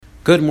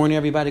Good morning,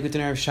 everybody. Good to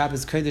know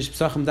Shabbos Kodesh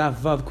Pesachim Daf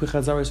Vav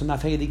Kuchazaris and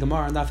Daf Hey the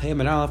Gemara and Daf Hey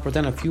and Aleph. Brought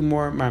down a few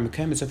more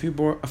Marmakemis, a few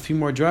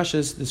more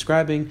drushes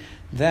describing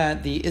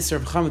that the Isser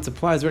of Chametz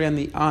applies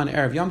already on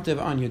Erev Yom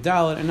Tov on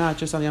Yudalit and not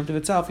just on Yom Tov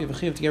itself. You have a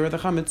chiyuv to get rid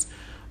of the Chametz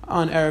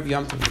on Erev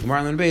Yom Tov. The Gemara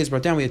on Beis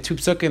brought down we had two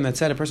psukim that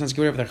said a person has to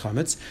get rid of their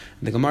Chametz.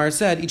 The Gemara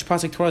said each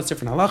pasuk Torah has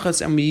different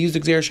halachas, and we used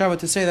the Gzeir Shavah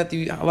to say that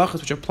the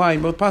halachas which apply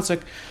in both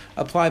pasuk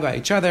apply by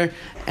each other.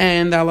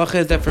 And the halacha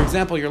is that, for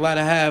example, you're allowed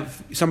to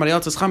have somebody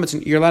else's chametz,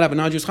 and you're allowed to have a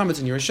non-Jewish chametz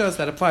in your rishos.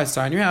 That applies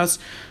to in your house.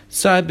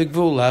 Sa'ad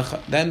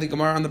bigvul. Then the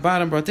Gemara on the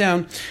bottom brought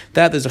down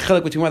that there's a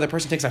chilek between whether the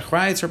person takes a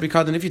chrayis or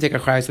bikadon. If you take a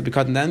chrayis or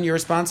bikadon, then you're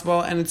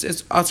responsible, and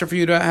it's also for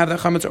you to have the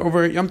chametz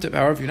over Yom Tov.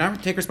 However, if you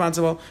don't take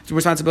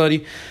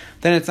responsibility,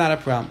 then it's not a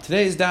problem.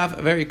 Today's daf,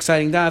 a very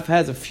exciting daf,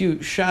 has a few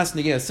shas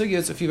negiyah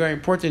sugyos, a few very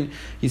important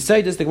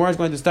yisaitis. The Gemara is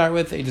going to start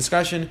with a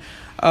discussion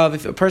of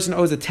if a person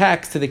owes a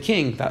tax to the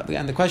king,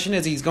 and the question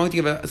is, he's going to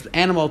give an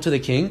animal to the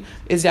king.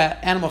 Is that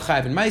animal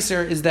chayiv in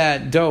meiser? Is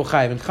that dough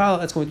chayiv in chal?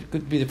 That's going to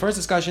be the first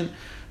discussion.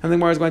 And the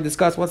Gemara is going to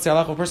discuss what's the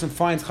halacha. A person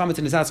finds chametz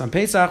in his house on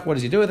Pesach. What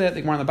does he do with it?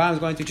 The Gemara on the bottom is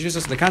going to introduce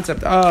us to the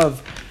concept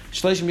of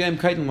shleishim yom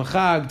kaitin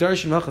l'chag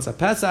darshim hilchas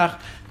Pesach.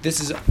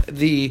 This is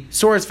the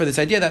source for this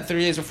idea that 30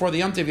 days before the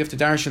Yom Tov you have to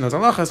darshan those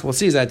halachas. We'll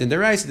see that in the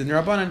Reis, in the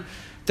Rabbanan.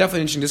 Definitely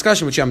an interesting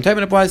discussion, which Yom Tov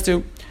applies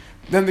to.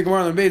 Then the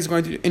Gemara on the Beis is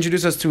going to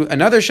introduce us to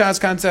another Shas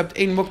concept,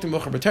 Ein Muktim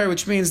Bucher B'Torah,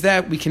 which means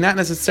that we cannot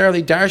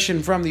necessarily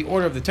darshan from the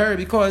order of the Torah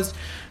because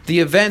the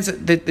events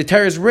that the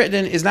Torah is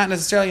written is not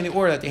necessarily in the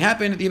order that they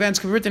happen. The events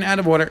can be written out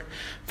of order.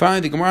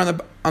 Finally, the Gemara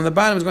on the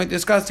bottom is going to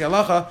discuss the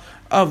halacha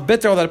of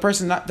bittul, that a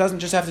person doesn't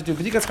just have to do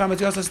B'dikas Chametz,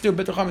 he also has to do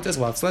bittul Chametz as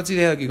well. So let's see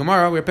the Helgi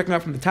Gemara. We're picking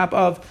up from the top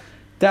of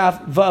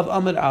Daf Vav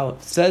Amud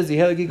Aleph. Says the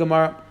Helgi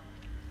Gemara,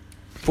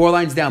 4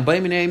 lines down.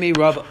 B'Minei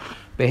Rav.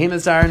 Behema,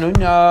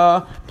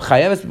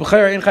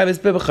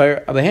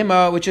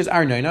 which is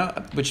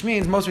arnoina, which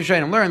means most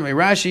Rishonim learn, the way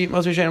Rashi,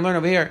 most Rishonim learn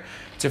over here,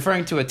 it's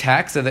referring to a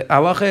tax. So the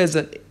halacha is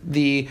that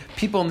the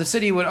people in the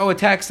city would owe a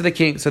tax to the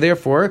king, so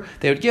therefore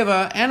they would give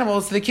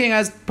animals to the king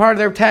as part of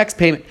their tax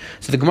payment.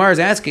 So the Gemara is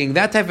asking,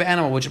 that type of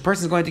animal which a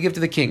person is going to give to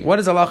the king, what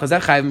is halacha? Is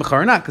that chayiv mechar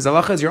or not? Because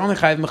halacha is you're only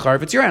chayiv mechar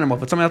if it's your animal.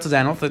 If it's someone else's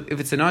animal, if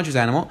it's a non-Jewish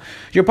animal,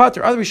 you're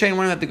patur. Other Rishonim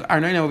learn that the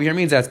arnoina over here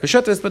means that's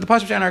b'shutas, but the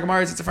pasuk in our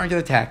Gemara is it's referring to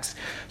the tax.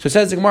 So it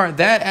says the Gemara,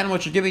 that animal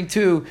which you're giving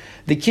to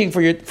the king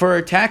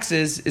for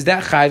taxes, is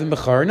that chayiv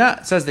mechar or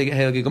not? It says the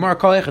Gemara,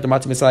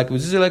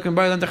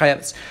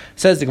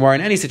 says the Gemara,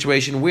 in any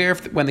situation where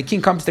when the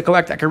king comes to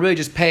collect, I can really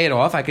just pay it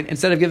off. I can,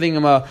 instead of giving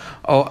him a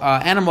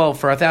animal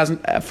for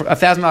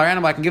 $1,000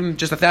 animal, I can give him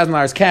just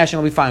 $1,000 cash, and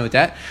I'll be fine with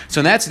that.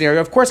 So in that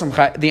scenario, of course,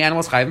 the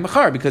animal's chayiv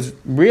mechar because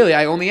really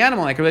I own the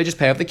animal, and I can really just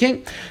pay off the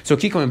king. So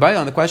Kikum and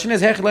Bailan, the question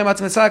is,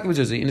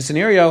 in a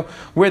scenario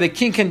where the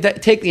king can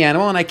take the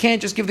animal, and I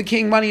can't just give the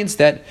king money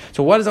instead.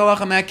 So what is Allah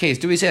in that case?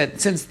 Do we say that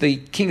since the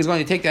king is going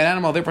to take that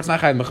animal, therefore it's not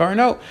chayiv mechar?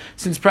 No,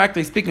 since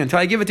practically speaking, until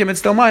I give it to him, it's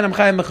still mine. I'm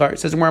chayiv mechar.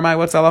 Says the Gemara,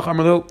 what's Allah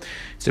Amru?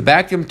 So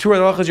back to him, two of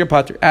the halachas your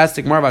patur. Ask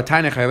the Gemara about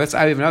Tainei Chayav.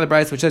 I have another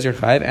brayso which says you're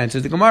chayav.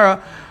 Answers the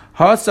Gemara,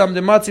 Hasam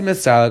dematzi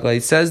misalak.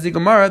 It says the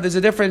Gemara, there's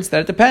a difference that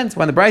it depends.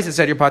 When the brayso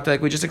said you're patur,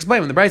 like we just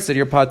explained, when the brayso said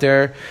you're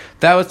patur,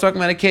 that was talking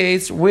about a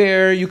case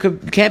where you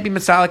can't be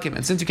misalakim,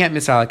 and since you can't be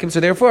misalakim, so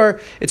therefore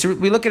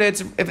we look at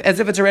it as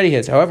if it's already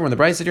his. However, when the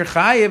brayso said you're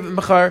chayiv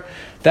mechar,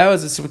 that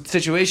was a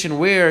situation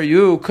where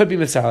you could be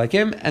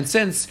misalakim, and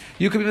since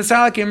you could be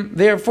misalakim,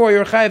 therefore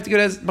you're chayiv to get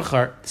as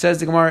mechar. Says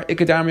the Gemara,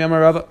 ikadam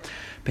yamarava.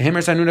 The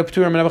halacha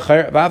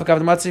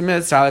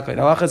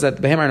is that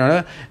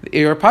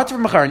you're patur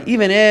from mechar, and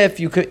even if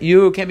you can't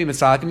be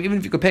misalakim, even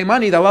if you could pay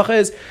money, the halacha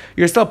is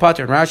you're still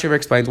patur. And Rashi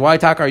explains why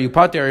taka are you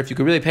patur if you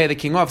could really pay the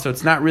king off, so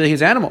it's not really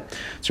his animal.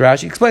 So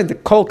Rashi explains the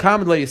kol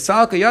kamad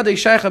yisalka yadei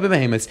shaycha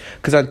b'behemis,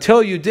 because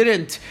until you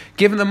didn't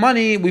give him the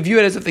money, we view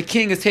it as if the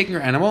king is taking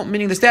your animal,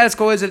 meaning the status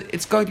quo is that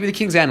it's going to be the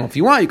king's animal. If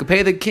you want, you could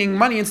pay the king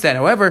money instead.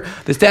 However,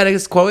 the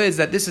status quo is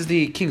that this is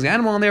the king's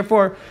animal, and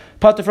therefore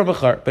patur from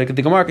mechar. But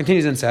the Gemara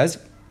continues and says,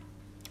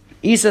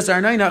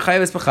 however,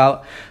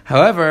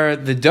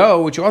 the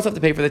dough, which you also have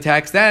to pay for the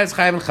tax, that is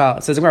chayav and chal.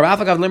 It says,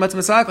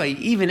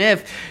 even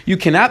if you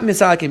cannot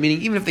misalakim,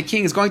 meaning even if the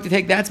king is going to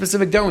take that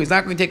specific dough, he's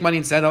not going to take money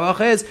instead, Allah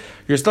is,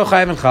 you're still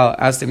chayav and chal.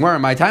 As the Gemara,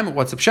 in my time,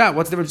 what's the pshat?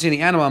 What's the difference between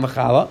the animal and the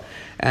chala?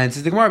 And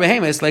since the Gemara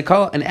behemoth, like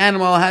an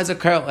animal has a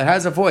curl, it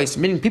has a voice,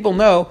 meaning people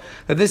know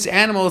that this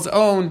animal is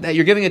owned, that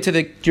you're giving it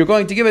to you're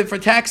going to give it for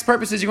tax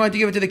purposes, you're going to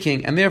give it to the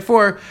king, and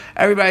therefore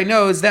everybody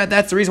knows that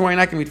that's the reason why you're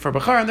not going to eat for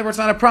bachar, and therefore it's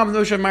not a problem.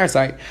 No shov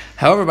marsai.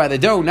 However, by the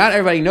dough, not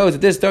everybody knows that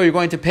this dough you're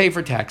going to pay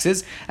for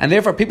taxes, and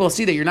therefore people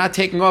see that you're not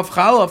taking off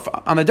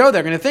challah on the dough.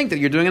 They're going to think that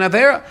you're doing an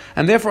avera,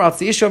 and therefore it's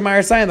the issue of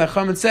marsai. And the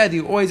Chachamim said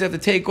you always have to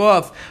take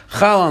off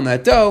challah on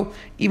that dough,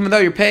 even though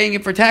you're paying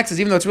it for taxes,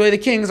 even though it's really the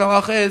king's.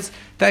 Allah is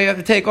that you have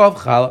to take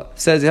off challah.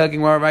 Says the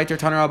Gemara right there,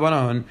 Taner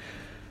Rabbanon.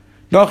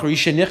 The halacha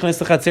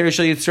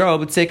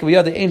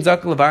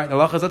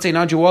is, let's say a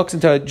non-Jew walks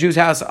into a Jew's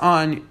house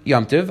on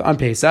Yom Tov, on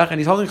Pesach, and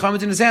he's holding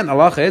chametz in his hand. The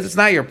halacha is, it's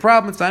not your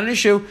problem, it's not an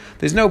issue,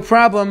 there's no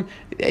problem,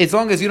 as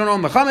long as you don't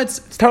own the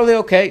chametz, it's totally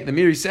okay. The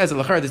Meiri says,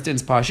 this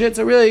didn't pashit,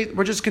 so really,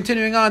 we're just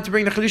continuing on to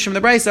bring the Chidushim from the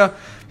Brisa.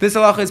 This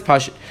halacha is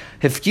pashit.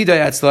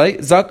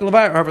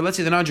 However, let's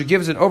say the non-Jew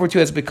gives it over to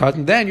you as a big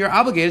cotton, then you're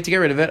obligated to get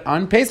rid of it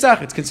on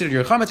Pesach. It's considered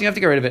your chametz, you have to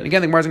get rid of it. And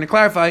again, the Gemara is going to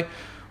clarify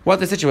what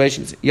the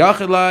situation is.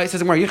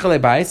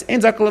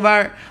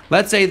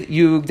 Let's say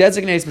you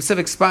designate a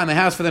specific spot in the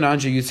house for the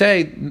non-Jew. You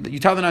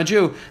tell the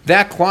non-Jew,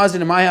 that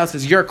closet in my house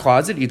is your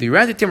closet. Either you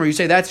rent it to him or you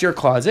say that's your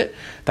closet.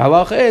 The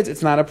halacha is,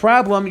 it's not a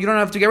problem. You don't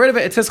have to get rid of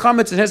it. It's his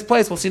chametz, it's his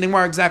place. We'll see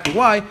more exactly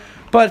why.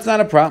 But it's not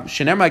a problem.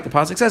 Shenem, like the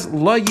pasuk says,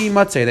 lo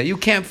yimatzeh, that you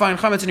can't find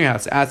chametz in your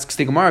house. Asks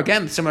the Gemara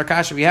again, similar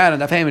kasha we had on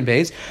Daf Haman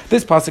Beis.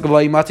 This pasuk of lo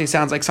yimatzeh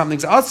sounds like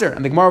something's usher,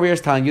 and the Gemara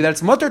is telling you that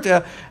it's mutter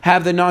to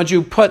have the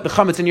non-Jew put the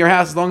chametz in your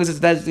house as long as it's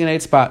a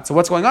designated spot. So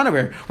what's going on over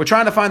here? We're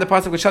trying to find the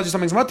pasuk which tells you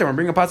something's mutter. We're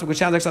bringing a pasuk which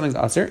sounds like something's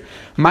usher.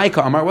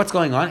 Maika Amar, what's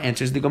going on?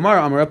 Answers the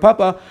Gemara, Amar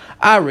Papa,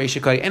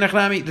 Reshikai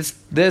Enachnami.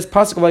 This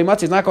pasuk of lo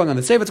yimatzeh is not going on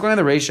the seif; it's going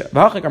on the Resha.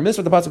 V'hachik, this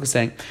is what the pasuk is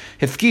saying.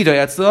 If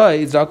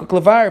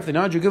the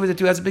non-Jew gives it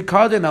to you as a big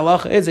kadin,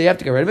 Allah is that you have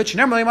to get rid of it.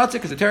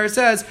 Because the Torah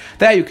says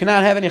that you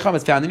cannot have any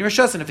chametz found in your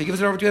shus, and if he gives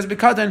it over to you as a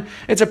bikadon,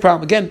 it's a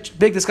problem. Again,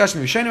 big discussion.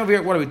 We're showing over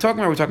here. What are we talking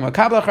about? We're talking about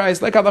kabbalah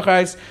chayis, like kabbalah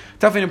chayis.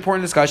 Definitely an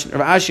important discussion.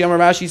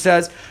 Rashi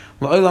says,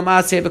 really,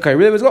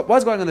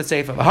 what's going on in the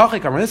sefer?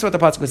 This is what the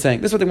pasuk was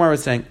saying. This is what the Gemara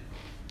was saying.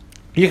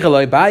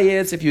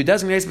 If you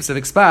designate a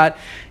specific spot,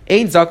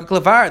 ain't zakuk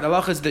levar. The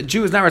halacha is the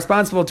Jew is not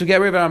responsible to get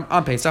rid of it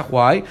on Pesach.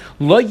 Why?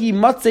 Lo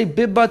yimatzei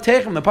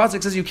bibbatechem. The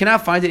pasuk says you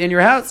cannot find it in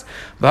your house.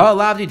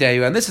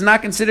 And this is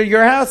not considered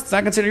your house. It's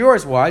not considered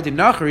yours. Why?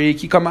 Because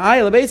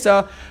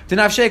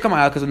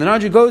when the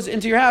non-Jew goes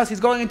into your house,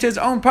 he's going into his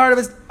own part of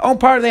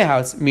the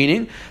house.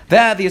 Meaning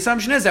that the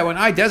assumption is that when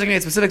I designate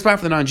a specific spot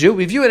for the non-Jew,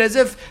 we view it as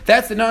if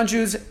that's the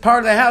non-Jew's part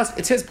of the house.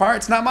 It's his part.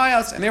 It's not my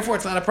house, and therefore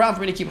it's not a problem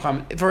for me to keep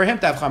for him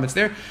to have chametz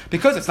there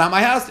because it's not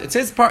my house. It's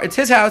his part. It's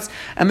his house,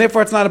 and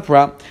therefore it's not a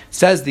problem.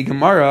 Says the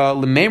Gemara,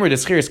 L'meimer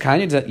d'schiris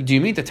kanya. Do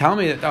you mean to tell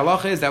me that the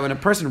halacha is that when a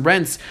person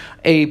rents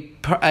a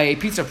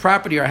piece of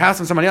property or a house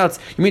from somebody else,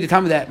 you mean to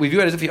tell me that we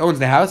view it as if he owns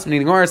the house? And the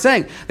Gemara is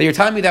saying that you're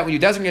telling me that when you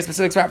designate a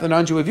specific spot for the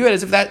non-Jew, we view it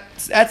as if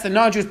that's the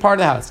non-Jew's part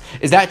of the house.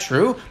 Is that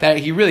true? That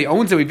he really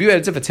owns it? We view it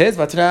as if it's his?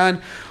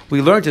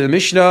 We learned in the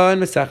Mishnah in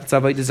Masechet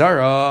Avodah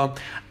Zarah.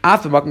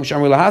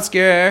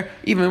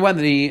 Even when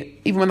the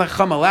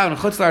Chacham allowed in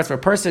Chutz La'aretz for a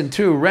person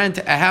to rent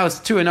a house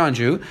to a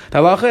non-Jew, the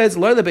halacha is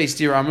lo lebeis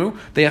tir amru.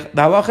 The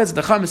halacha is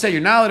the Chacham said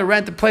you're not allowed to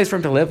rent a place for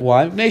him to live.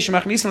 Why?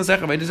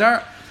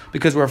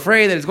 Because we're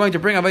afraid that it's going to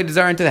bring Avodah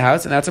Zarah into the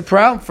house, and that's a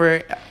problem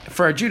for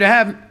a Jew to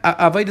have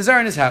Avodah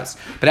Zarah in his house.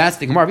 But that's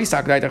the Gemara. If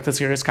you're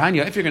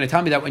going to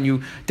tell me that when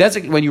you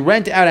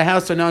rent out a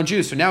house to a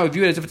non-Jew, so now we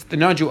view it as if the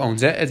non-Jew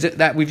owns it,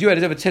 that we view it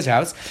as if it's his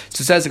house.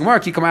 So says the Gemara,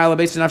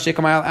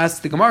 asks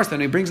the Gemara, so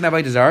then he brings an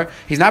Avodah Zarah,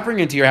 he's not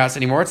bringing it to your house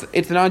anymore,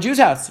 it's the non-Jew's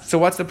house. So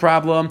what's the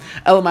problem?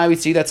 Elamai, we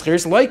see that's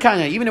chiris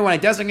loikanya. Even when I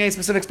designate a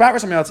specific spot for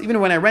somebody else, even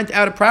when I rent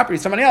out a property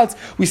to somebody else,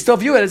 we still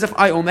view it as if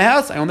I own the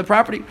house, I own the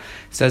property.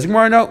 Says the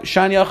Gemara, no,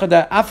 Shani it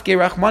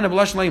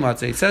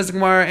says the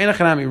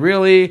Gemara,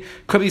 really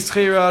could be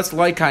schiras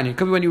like kind.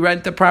 Could be when you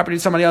rent the property to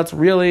somebody else.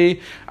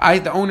 Really,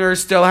 the owner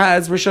still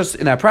has rishos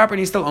in that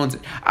property. He still owns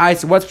it.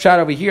 So what's pshat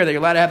over here that you're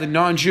allowed to have the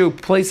non-Jew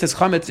place his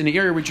chametz in the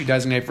area which you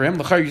designate for him?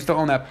 L'chayr, you still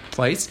own that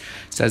place.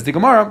 Says the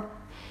Gemara.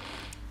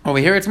 Over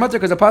here it's mutter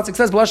because the pasuk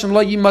says b'lashon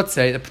lo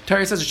yimatzeh. The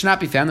Torah says it should not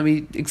be found. And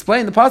we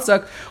explain the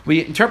pasuk.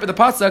 We interpret the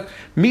pasuk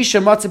misha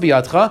matzeh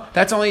biyadcha.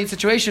 That's only a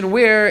situation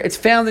where it's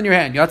found in your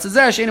hand.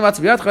 Yatzeh she'ein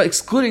matzeh biyadcha,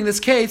 excluding this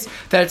case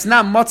that it's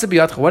not matzeh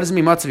biyadcha. What does it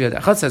mean matzeh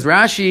biyadcha? It says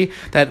Rashi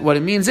that what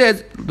it means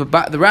is the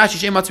Rashi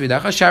she'ein matzeh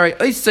biyadcha sharei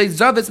oisei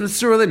zavitz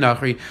mesura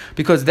lenachri,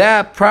 because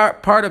that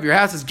part of your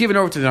house is given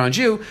over to the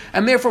non-Jew,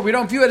 and therefore we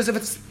don't view it as if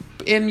it's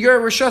in your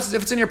rishos, as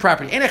if it's in your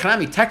property.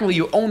 Technically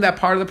you own that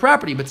part of the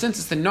property, but since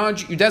it's the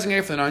non-Jew, you designate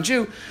it for the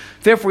non-Jew,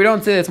 therefore we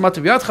don't say it's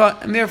matzeh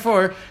b'yadcha, and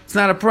therefore it's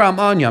not a problem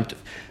on Yom Tov.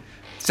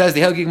 Says the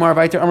Helgi Gemara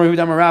Vayter Amar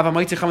Huda Marav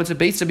Amaitzi Chametz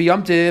Beitza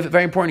B'Yom Tov.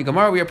 Very important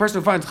Gemara. We are a person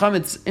who finds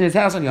chametz in his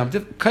house on Yom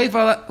Tov.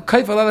 Kaifa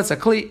levetz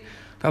hakli.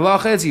 The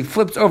halacha is he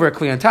flips over a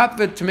kli on top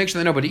of it to make sure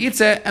that nobody eats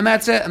it, and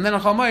that's it. And then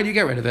on Chol Moed you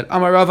get rid of it.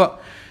 Amar Rava.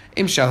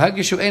 If the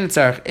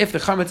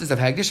chametz is of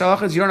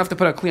hagdish, you don't have to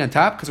put a kli on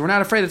top because we're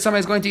not afraid that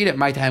somebody's going to eat it.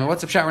 My time.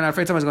 What's the pshat? We're not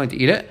afraid somebody's going to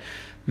eat it.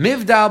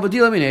 Mivdal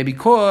b'dilamine,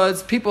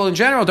 because people in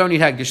general don't eat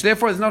hagdish.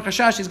 Therefore, there's no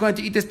chashash he's going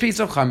to eat this piece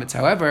of chametz.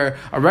 However,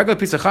 a regular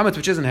piece of chametz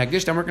which isn't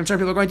hagdish, then we're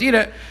concerned people are going to eat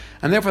it,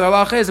 and therefore the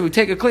halacha is that we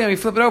take a kli and we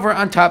flip it over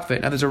on top of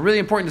it. Now, there's a really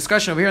important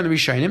discussion over here in the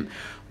Rishonim.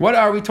 What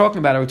are we talking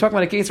about? Are we talking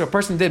about a case where a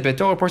person did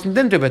bittul or a person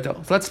didn't do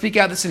bittul? So let's speak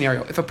out the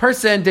scenario. If a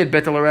person did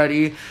bittul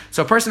already,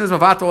 so a person is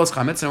mavatal as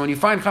chametz, and when you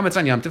find chametz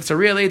on Yom Tov, so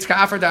really it's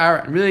ka'afar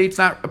da'ara, and really it's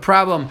not a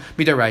problem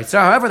midaraisa. So,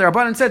 however, the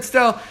Rabbanan said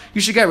still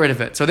you should get rid of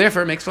it. So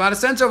therefore, it makes a lot of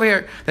sense over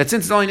here that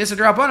since it's only nisad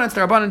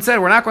Rabbanan said,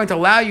 we're not going to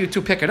allow you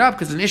to pick it up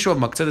because it's an issue of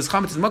muktzah. This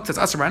chametz is muktzah, it's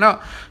asr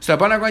ra'na. So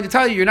Rabbanan are going to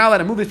tell you, you're not allowed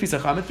to move this piece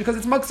of chametz because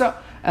it's muktzah.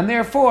 And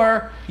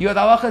therefore, the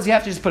halacha is you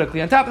have to just put a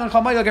kli on top and then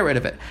chal you'll get rid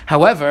of it.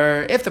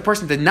 However, if the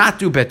person did not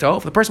do bittul,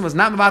 if the person was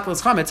not mevatel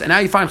his chametz, and now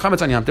you find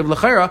chametz on Yom Tov,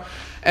 l'chera,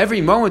 every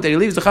moment that he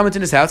leaves the chametz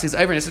in his house, he's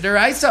over nisad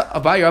deraisa,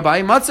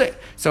 abayi matzeh.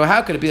 So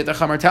how could it be that the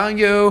chacham are telling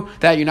you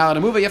that you're not allowed to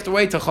move it? You have to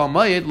wait till chal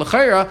mayid,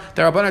 l'chera,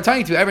 the rabbanan are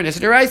telling you to ever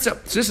nisad deraisa.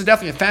 So this is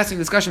definitely a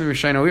fascinating discussion with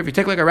Rishayna. If you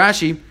take a look at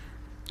Rashi,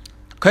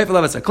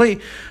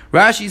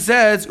 Rashi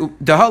says,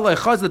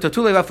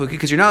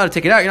 because you're not allowed to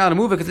take it out, you're not allowed to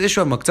move it because it's issue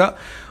of mukta.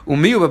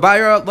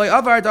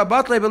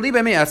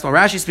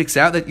 Rashi speaks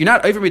out that you're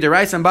not over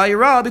midiraisa and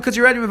bayira because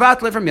you're already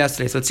mevatel from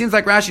yesterday. So it seems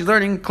like Rashi is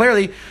learning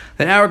clearly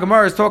that our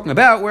Gemara is talking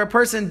about where a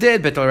person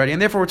did bittul already,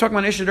 and therefore we're talking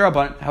about an issue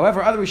d'Rabbanan.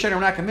 However, other Rishonim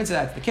are not convinced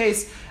that that's the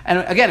case. And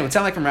again, it would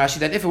sound like from Rashi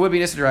that if it would be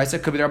an issue d'Oraisa,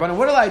 it could be the Rabbanan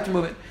would allow you to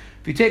move it.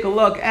 If you take a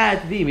look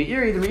at the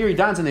Meiri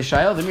dons in the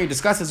Shail, the Meiri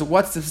discusses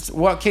what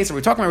case are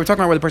we talking about. We're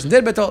talking about where the person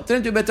did bittul,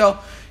 didn't do bittul.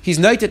 He's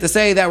noted to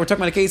say that we're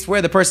talking about a case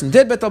where the person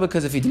did bittul,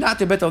 because if he did not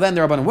do bittul, then the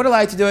Rabbanan would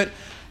allow you to do it.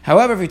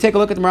 However, if you take a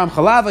look at the Maram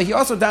Chalava, he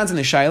also dons in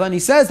the Shaila, and he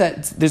says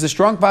that there's a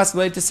strong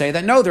possibility to say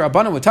that no, the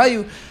Rabbanan would tell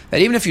you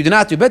that even if you do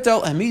not do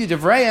bittul, and the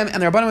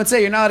Rabbanan would say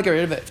you're not allowed to get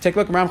rid of it. If you take a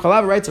look at Maram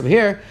Chalava, writes over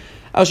here,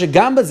 that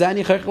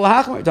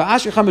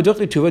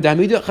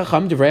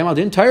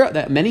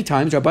many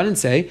times Rabbanan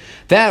say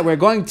that we're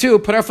going to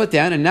put our foot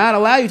down and not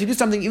allow you to do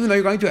something even though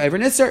you're going to Eivor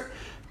Nisser.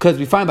 Because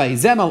we find by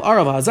Izem al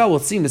Arav Hazal, we'll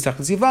see in the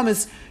Sechus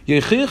Yivamis,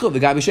 Yechichu, the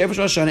Gabi Shefer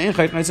Shoshana, and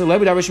Chayt Naisel,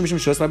 Levi Davishim Mishim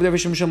Shos, Levi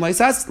Davishim Mishim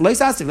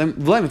Leisasiv,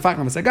 V'lem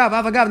Fakram Masagav,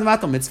 Avagav, the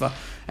Matal Mitzvah.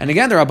 And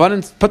again, the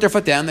Rabbanan put their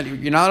foot down that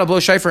you're not allowed to blow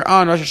shayfer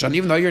on Rosh Hashanah,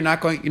 even though you're not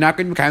going to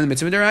be the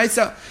Mitzvah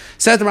D'Oraisa.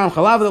 Says the Ram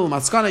Chalav, the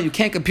Maskana, you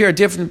can't compare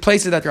different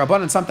places that the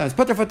Rabbanan sometimes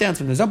put their foot down,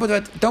 sometimes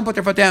don't put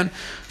their foot down.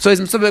 So he's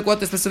specific what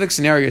the specific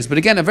scenario is. But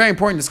again, a very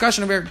important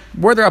discussion of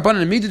where the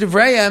Rabbanan immediately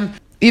Divrayim.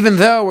 Even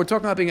though we're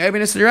talking about being Eivor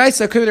Nisad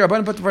D'Oraisa, could the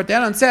Rabbanan put the foot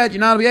down and said, you're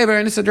not going to be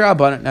Eivor Nisad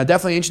D'Rabbanan. Now,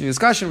 definitely an interesting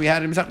discussion we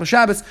had in Masechta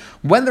Shabbos.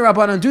 When the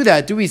Rabbanan do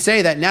that, do we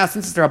say that now,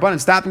 since it's the Rabbanan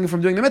stopping you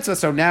from doing the mitzvah,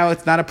 so now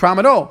it's not a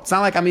problem at all? It's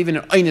not like I'm even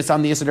an Einis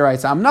on the Nisad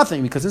D'Oraisa. I'm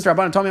nothing, because since the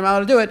Rabbanan told me I'm not allowed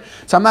to do it,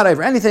 so I'm not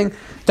Eivor anything.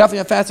 Definitely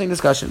a fascinating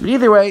discussion. But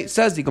either way,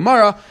 says the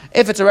Gemara,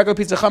 if it's a regular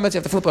piece of chametz, you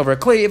have to flip over a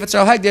kli. If it's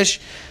Shal Hagdish,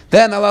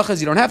 then Allah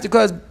is you don't have to,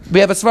 because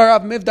we have a Svar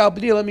of Mivdal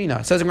B'dil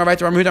Amina. Says the Gemara right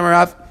to Ramhuda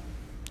Marav.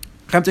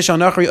 If you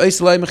find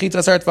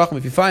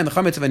the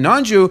chametz of a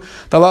non-Jew,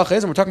 the halacha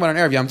is, and we're talking about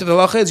an Erev Yom Tov, the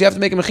halacha is you have to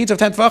make a mechitza of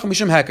 10 tefachim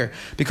mishum heker,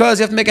 because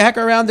you have to make a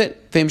heker around it.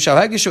 And if it's of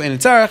hagdish, you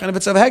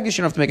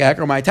don't have to make a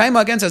heker. My time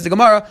again says the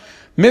Gemara,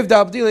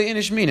 mivda abdili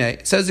inish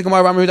mine. Says the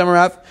Gemara,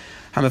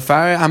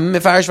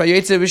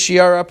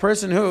 a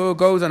person who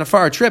goes on a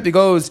far trip, he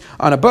goes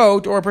on a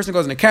boat, or a person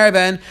goes in a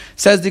caravan.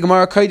 Says the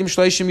Gemara, the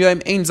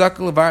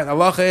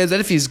halacha is that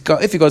if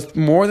he goes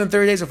more than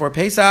 30 days before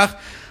Pesach,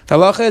 the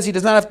halacha is he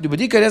does not have to do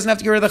badika, he doesn't have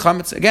to get rid of the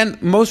chametz. Again,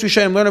 most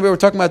Rishonim learn over here, we're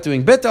talking about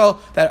doing bittul,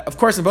 that of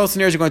course in both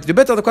scenarios you're going to do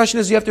bittul. The question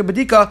is, do you have to do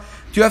badika,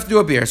 do you have to do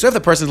a beer? So if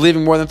the person is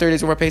leaving more than 30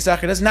 days before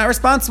Pesach, it is not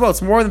responsible,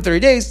 it's more than 30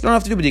 days, you don't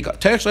have to do badika.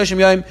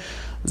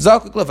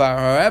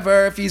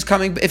 However,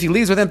 if he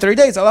leaves within 30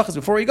 days, Allah is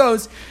before he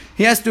goes,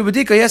 he has to do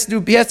badika, he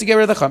has to get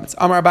rid of the chametz.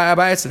 Amar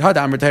Abai said,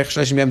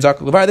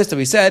 this that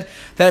we said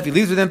that if he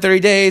leaves within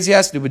 30 days, he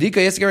has to do badika,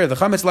 he has to get rid of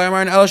the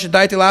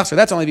chametz. So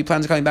that's only if he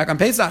plans on coming back on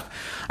Pesach.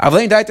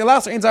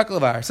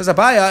 Says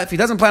Abaya, if he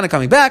doesn't plan on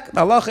coming back,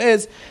 the Allah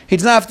is he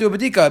does not have to do a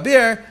badika, a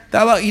beer.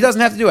 He doesn't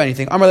have to do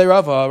anything. Amar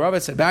Rava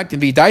said back to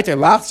be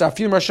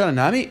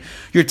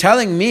you're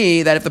telling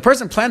me that if the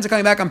person plans on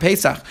coming back on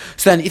Pesach,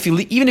 so then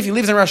even if he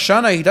leaves in Rosh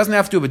Hashanah, he doesn't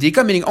have to do a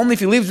badika, meaning only if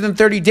he leaves within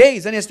 30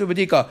 days, then he has to do a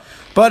badika.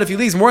 But if he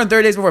leaves more than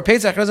 30 days before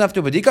Pesach, he doesn't have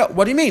to do a badika.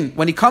 What do you mean?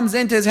 When he comes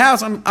into his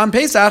house on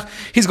Pesach,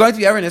 he's going to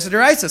be Eivor Nisad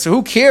D'Oraisa. So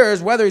who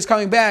cares whether he's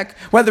coming back,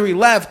 whether he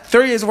left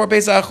 30 days before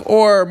Pesach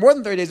or more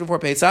than 30 days before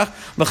Pesach?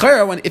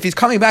 If he's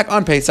coming back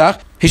on Pesach,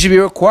 he should be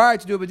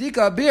required to do a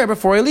badika, a beer,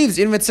 before he leaves,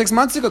 even if it's 6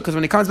 months ago, because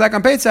when he comes back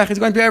on Pesach, he's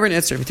going to be Eivor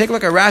Nisad. If you take a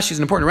look at Rashi, it's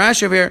an important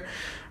Rashi over here.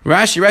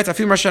 Rashi writes,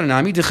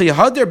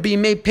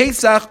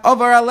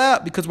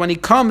 because when he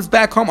comes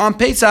back home on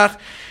Pesach,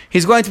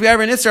 he's going to be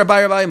Eivor Nisad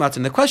by Rabbi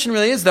Matan. The question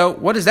really is, though,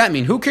 what does that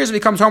mean? Who cares if he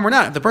comes home or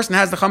not? If the person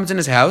has the chametz in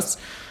his house,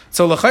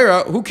 so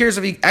l'chayra, who cares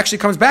if he actually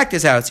comes back to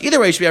his house? Either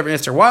way, he should be Eivor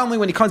Nisad. Why only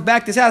when he comes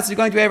back to his house is he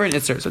going to be Eivor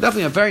Nisad? So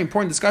definitely a very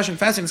important discussion,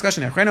 fascinating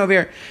discussion in the Achrayim over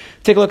here.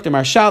 Take a look at the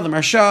Marsha.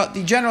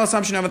 The general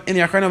assumption in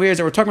the Achrayim over here is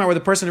that we're talking about where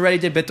the person already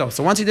did bittul.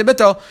 So once he did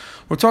bittul,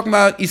 we're talking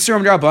about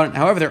Isurim D'Rabbanan.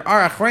 However, there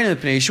are Achrayim,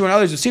 Pnei Yeshua, and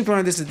others who seem to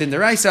learn this is Din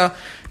D'Oraisa.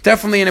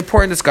 Definitely an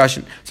important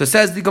discussion. So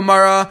says the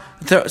Gemara.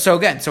 So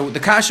the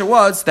kasha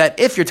was that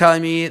if you're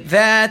telling me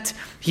that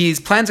he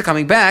plans on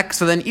coming back,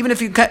 so then even if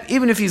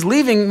he's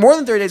leaving more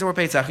than 30 days before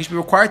Pesach, he should be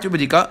required to do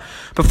badika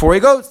before he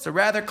goes. So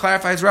rather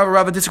clarifies Rava.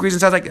 Rava disagrees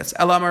and says like this.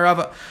 Elamar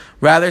Rava.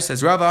 Rather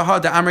says Rava, ha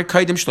da amr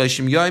kaidim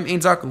shloishim yom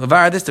ein zakul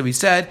levar. This that we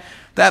said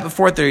that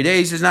before 30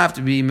 days he does not have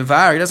to be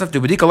mevar. He doesn't have to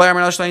do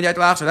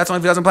bedika. So that's only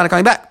if he doesn't plan on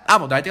coming back.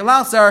 However,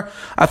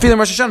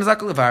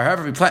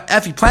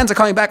 if he plans on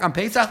coming back on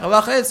Pesach, the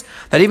halacha is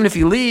that even if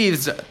he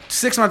leaves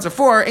 6 months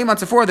before, 8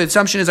 months before, the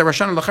assumption is that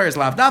Rosh Hashanah l'cher is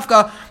lav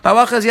dafka. The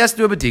halacha is he has to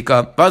do a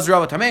bedika. Baz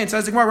Rava Tamein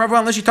says the Gemara Rava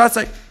unless she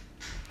tatzai.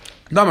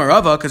 Dama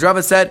Rava, because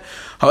Rava said,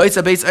 let's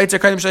say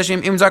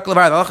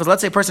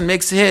a person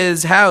makes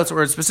his house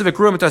or a specific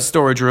room into a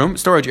storage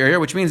area,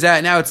 which means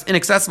that now it's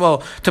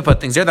inaccessible to put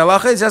things there. The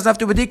halacha is he doesn't have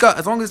to do bedika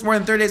as long as it's more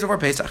than 30 days before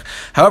Pesach.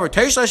 However,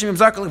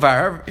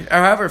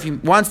 if he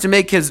wants to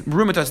make his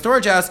room into a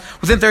storage house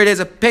within 30 days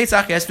of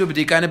Pesach, he has to do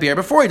bedika and a beer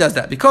before he does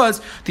that,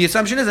 because the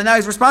assumption is that now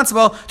he's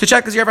responsible to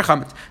check his year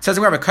v'chametz. Says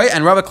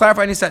and Rava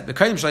clarified and he said,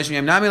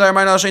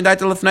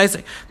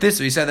 this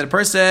he said that a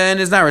person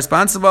is not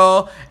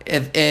responsible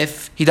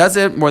if he does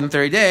it more than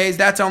 30 days.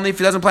 That's only if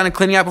he doesn't plan on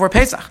cleaning out before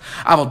Pesach.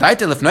 However,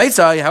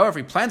 if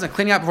he plans on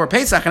cleaning out before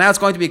Pesach and now it's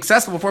going to be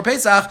accessible before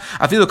Pesach,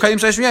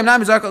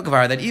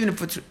 that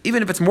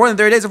even if it's more than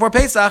 30 days before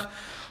Pesach,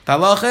 the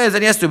halacha is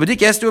that he has to do a bedika,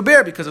 he has to do a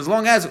beer, because as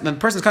long as the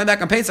person's coming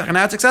back on Pesach and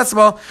now it's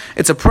accessible,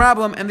 it's a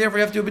problem, and therefore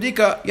you have to do a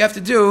bedika. You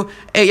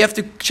have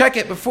to check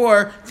it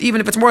before,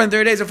 even if it's more than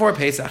 30 days before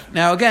Pesach.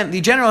 Now again,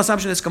 the general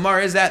assumption of this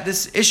Gemara is that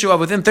this issue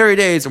of within 30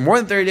 days or more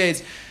than 30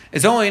 days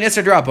is only an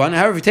Isser Draban.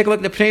 However, if you take a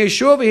look at the Pnei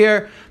Yeshua over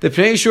here, the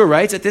Pnei Yeshua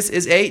writes that this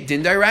is a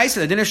Din D'Oraisa,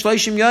 the Din of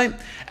Shloshim Yom,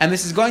 and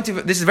this is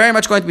very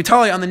much going to be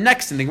totally on the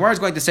next thing. The Gemara is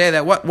going to say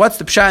that what's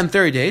the Pshat in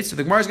 30 days? So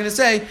the Gemara is going to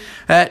say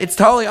that it's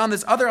totally on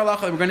this other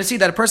halacha. We're going to see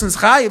that a person's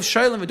chayiv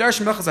shoylim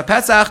v'darshim b'chas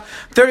Pesach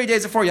 30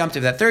 days before Yom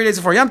Tov. That 30 days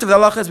before Yom Tov, the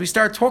halacha is we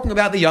start talking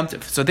about the Yom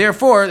Tov. So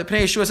therefore, the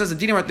Pnei Yeshua says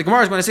the Gemara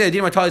is going to say the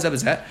Din totally is up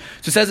his head.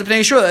 So it says the Pnei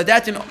Yeshua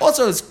that Din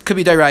also could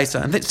be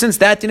D'Oraisa, and since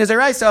that Din is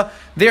D'Oraisa,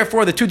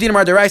 therefore the two Dinim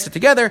are D'Oraisa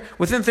together.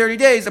 Within 30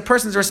 days, the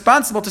person is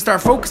responsible to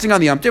start focusing on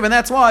the Yom Tov, and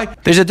that's why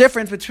there's a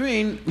difference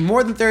between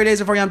more than 30 days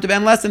before Yom Tov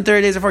and less than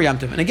 30 days before Yom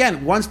Tov. And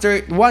again,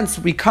 once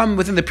we come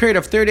within the period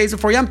of 30 days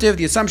before Yom Tov,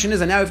 the assumption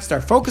is that now we have to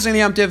start focusing on the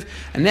Yom Tov,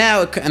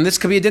 and this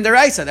could be a Din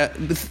D'Oraisa,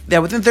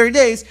 that within 30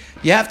 days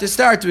you have to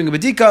start doing a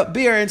bedika,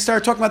 beer, and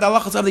start talking about the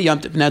halachas of the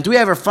Yom Tov. Now, do we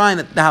ever find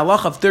that the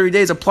halacha of 30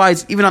 days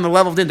applies even on the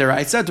level of Din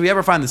D'Oraisa? Do we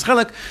ever find this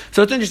chiluk?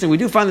 So it's interesting. We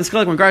do find this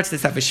chiluk in regards to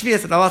this type of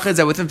shvius, that the halacha is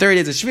that within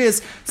 30 days of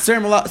shvius,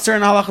 certain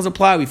halachas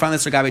apply. We find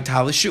this regabe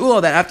tahal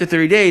shul, that after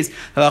 30 days,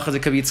 the halacha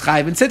it could be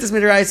tzchayv and sittis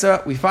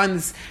midraisa. We find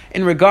this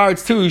in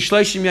regards to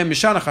Shloshim Yom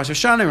Mishana, Rosh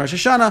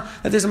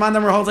Hashanah, that there's a man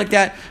number holds like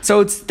that. So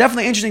it's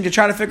definitely interesting to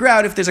try to figure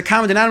out if there's a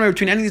common denominator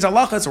between any of these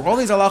halachas or all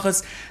these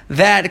halachas,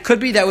 that it could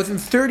be that within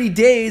 30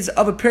 days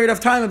of a period of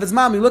time of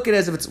Zman, we look at it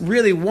as if it's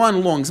really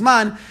one long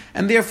Zman,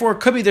 and therefore it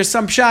could be there's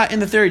some pshat in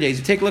the 30 days.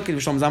 You take a look at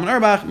Rishon Zaman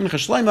Arbach, Mincha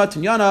Shleima,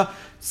 Tinyana,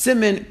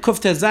 Simin,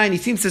 Kufta Zayin, he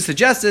seems to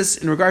suggest this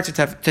in regards to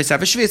Tesaf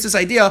Shvius, this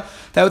idea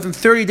that within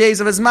 30 days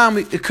of his mom,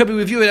 it could be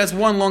we view it as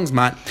one long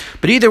Zman.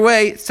 But either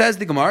way, says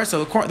the Gemara,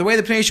 so the way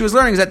the Pnei Yeshua is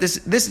learning is that this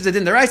is a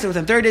Din D'Oraisa,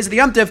 within 30 days of the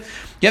Yom Tov,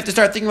 you have to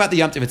start thinking about the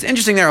Yom Tov. It's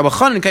interesting that Rabbi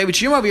Chanan and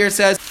Kavich Yom over here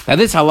says that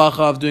this halacha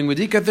of doing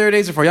Medika 30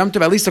 days before Yom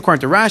Tov, at least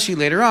according to Rashi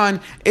later on,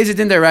 is a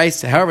Din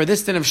D'Oraisa. However,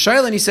 this Din of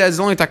Shailin, he says, is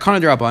only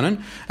Takana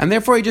D'Rabbanan, and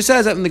therefore he just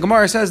says that, and the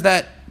Gemara says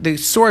that the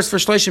source for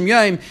Shloshim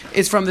Yom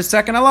is from the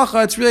second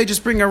halacha. It's really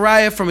just bringing a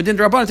raya from a Din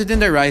D'Rabbanan to Din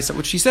D'Oraisa,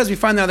 which he says we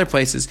find in other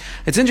places.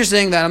 It's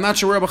interesting that I'm not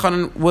sure where Rabbi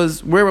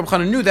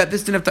Chanan knew that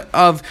this Din of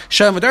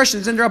Shailin V'Darshan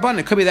is Din D'Rabbanan.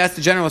 It could be that's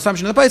the general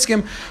assumption of the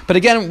Paiskim, but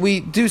again,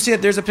 we do see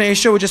that there's a Pnei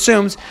Yeshua which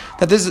assumes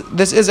that this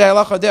is a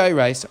halacha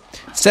D'Oraisa.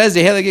 Says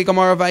the Heilige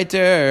Gemara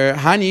weiter,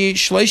 Hani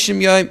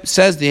Shloshim Yom.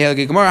 Says the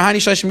Heilige Gemara, Hani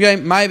Shloshim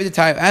Yom. My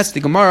v'detay. Ask the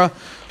Gemara,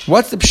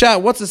 what's the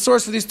pshat? What's the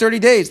source for these 30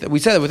 days? That we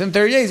said that within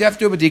 30 days you have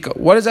to do a bedika.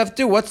 What does that have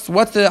to do? What's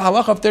the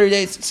halacha of 30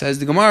 days? Says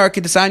the Gemara,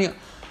 Kiddusanya.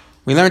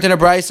 We learned in a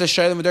brayso,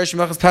 Shailim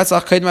V'Darshim B'chas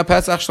Pesach, Kedma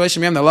Pesach,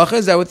 Shloshim Yom. The halacha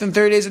is that within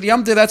 30 days of the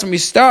Yom Tov, that's when we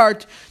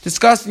start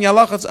discussing the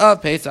halachas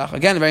of Pesach.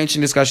 Again, a very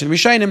interesting discussion.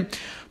 Rishayim,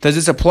 does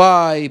this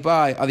apply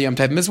by other Yom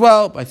Tovim as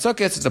well? By Sukkot,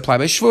 does it apply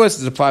by Shavuos?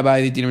 Does it apply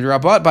by the Dinim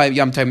D'Rabbanan, by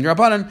Yom Tovim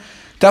D'Rabbanan?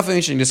 Definitely an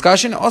interesting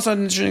discussion. Also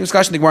an interesting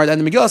discussion. The Gemara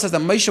and the Megillah says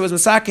that Moshe was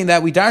masaking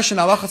that we darshan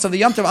halachas of the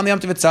Yom Tov on the Yom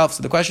Tov itself.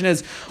 So the question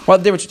is, what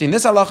the difference between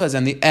this halachas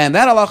and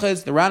that halacha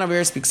is? The Ran over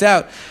here speaks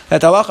out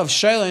that the halacha of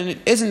shaila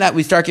isn't that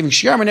we start giving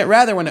shiur on it.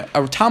 Rather, when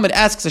a Talmud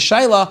asks a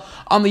shaila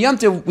on the Yom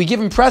Tov, we give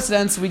him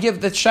precedence. We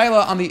give the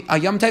shaila on the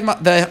Yom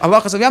Tov, the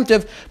halachas of Yom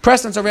Tov,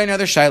 precedence over any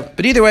other shaila.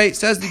 But either way,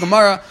 says the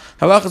Gemara,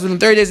 halachas within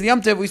 30 days of the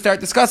Yom Tov, we start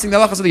discussing the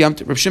halachas of the Yom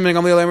Tov. Rav Shimon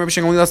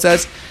Gamliel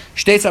says,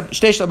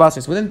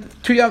 within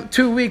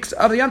 2 weeks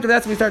of the Yom Tov,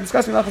 that's when we start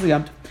discussing the halachas of the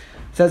Yom Tov.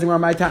 Says the Gemara,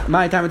 my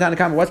time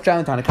Tanakama. What's Pshat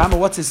in Tanakama?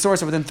 What's his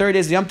source? Within 30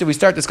 days of the Yom Tov, we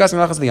start discussing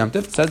the halachas of the Yom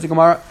Tov. Says the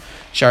Gemara,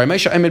 Shari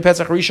Moshe Emid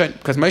Pesach Rishon,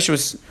 because Moshe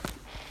was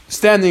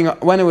standing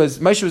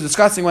Moshe was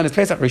discussing when it's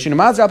Pesach Rishon,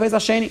 Mazal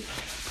Pesach Sheni.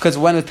 Because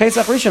when it's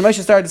Pesach Rishon,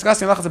 Moshe started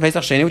discussing halachas of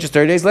Pesach Sheni, which is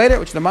 30 days later,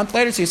 which is a month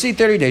later. So you see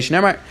 30 days.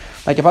 Like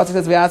the Pasuk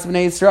says, "V'yas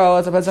b'nei Yisrael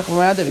it's a Pesach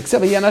Mo'adim."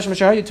 Except Yanash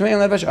Meshahari Tumein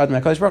Levash Adam.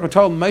 Hakadosh Baruch Hu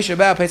told Moshe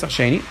about Pesach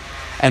Sheni,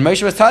 and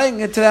Moshe was telling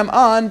it to them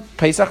on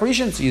Pesach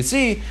Rishon. So you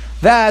see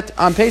that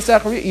on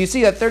Pesach, you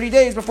see that 30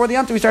 days before the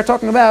Yom Tov, we start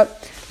talking about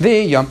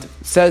the Yom Tov.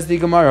 Says the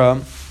Gemara.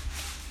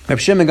 Reb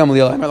Shimon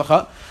Gamliel Amar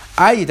Lacha.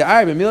 It says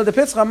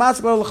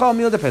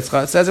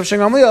Rav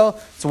Shimon Gamliel.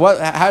 So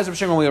how does Rav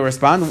Shimon Gamliel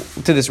respond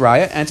to this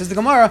raya? And says the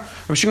Gemara,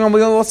 Rav Shimon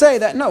Gamliel will say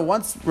that no,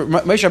 once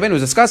Moshe Rabbeinu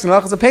was discussing the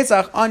halachas of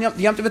Pesach on the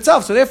Yom Tov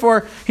itself, so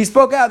therefore he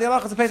spoke out the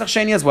halachas of Pesach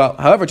Sheni as well.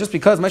 However, just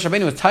because Moshe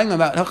Rabbeinu was telling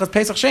them about halachas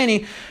Pesach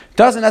Sheni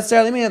doesn't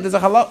necessarily mean that there's a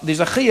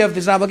chiyuv,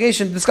 there's an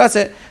obligation to discuss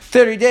it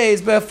 30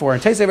 days before.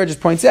 And Tosfos just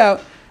points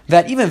out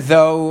that even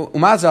though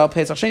Umazal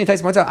Pesach Sheni,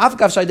 Taisa points out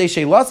Afgav Shaydei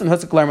Sheilas and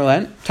Husik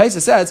Lermerlen, Taisa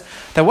says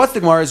that what's the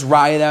Gemara's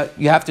raya that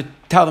you have to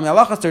tell them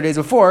halachas 30 days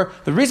before.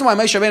 The reason why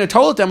Moshe Rabbeinu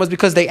told them was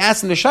because they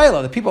asked him the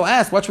shayla. The people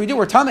asked, "What should we do?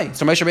 We're tamei."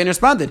 So Moshe Rabbeinu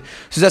responded.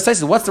 So Taisa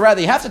says, "What's the raya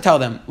that you have to tell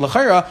them?"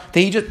 L'chayra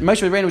that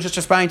Moshe Rabbeinu was just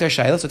responding to their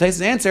shayla. So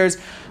Taisa answers,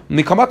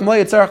 "Mikamak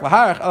moyet tzarach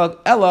laharach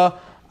ella."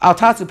 Al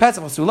Tatsu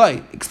Pesach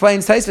Sulai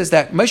explains Tosfos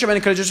that Moshe Rabbeinu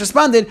could have just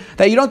responded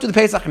that you don't do the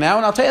Pesach now,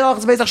 and I'll tell you the halachas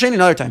of Pesach Sheni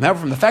another time. However,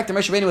 from the fact that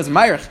Moshe Rabbeinu was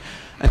Meirich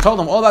and told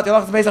them all about the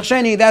halachas of Pesach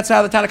Sheni, that's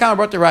how the Tanna Kama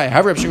brought the raya.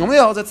 However, Reb Shimon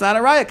Gamliel holds that's not a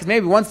raya because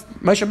maybe once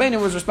Moshe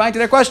Rabbeinu was responding to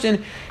their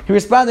question, he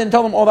responded and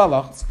told them all the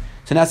halachas.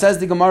 So now says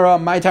the Gemara,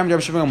 my time to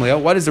Reb Shimon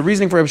Gamliel. What is the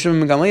reasoning for Reb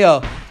Shimon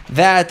Gamliel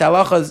that the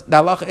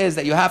halacha is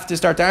that you have to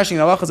start dashing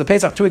the halachas of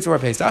Pesach 2 weeks before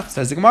Pesach?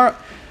 Says the Gemara.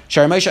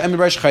 Says the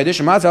Gemara,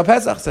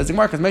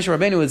 because Moshe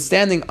Rabbeinu was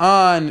standing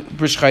on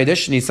Rosh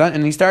Chodesh Nisan,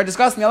 and he started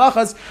discussing the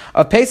halachas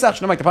of Pesach.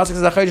 The pasuk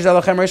says, "Chodesh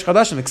Elochem Rosh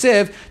Chodashim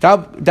Ksiv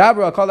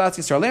Dabra Kol Datz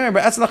Yisrael Lemer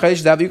Be'etzel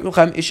Chodesh Dav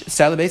Yikulchem Ish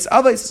Celebates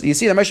Avos." You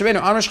see that Moshe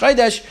Rabbeinu on Rosh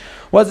Chodesh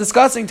was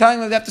discussing, telling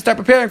them they have to start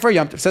preparing for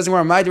Yom Tov. Says the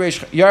Gemara,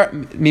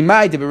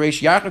 "Mimai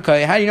Debereish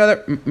Yarchakay." How do you know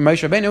that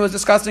Moshe Rabbeinu was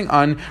discussing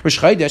on Rosh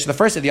Chodesh, the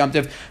first of the Yom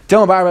Tov?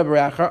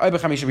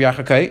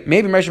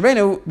 Maybe Moshe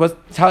Rabbeinu was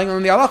telling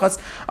them the halachas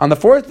on the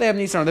 4th day of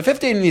Nisan, or the 5th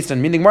day of Nisan.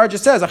 Meaning, Gemara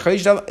just says the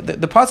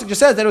pasuk just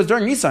says that it was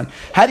during Nisan.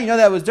 How do you know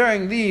that it was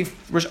during the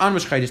Rosh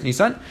Chodesh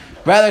Nisan?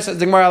 Rather, says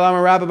the Gemara,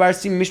 Alama Rabba Bar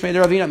Sim Mishmei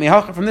Deravina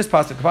Mehacha from this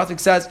pasuk. The pasuk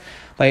says,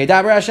 Again, the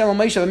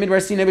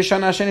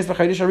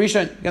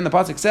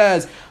pasuk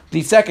says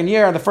the second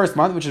year of the first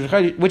month, which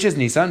is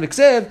Nisan. That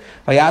again,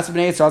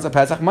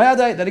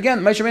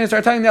 Moshe Rabbeinu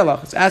started telling the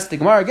halachas. Ask the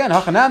Gemara again. How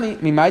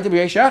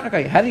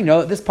do you know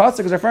that this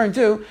pasuk is referring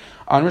to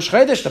on Rosh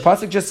Chodesh? The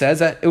pasuk just says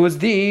that it was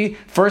the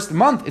first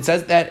month. It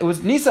says that it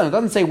was Nisan. It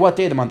doesn't say what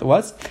day of the month it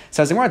was. It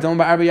says the Gemara,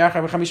 maybe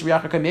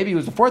it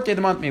was the 4th day of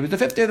the month, maybe it was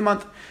the 5th day of the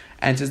month.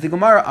 And says the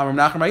Gemara, Amram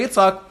Nachman Bar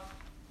Yitzchak,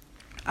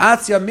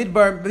 Atzia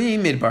Midbar B'I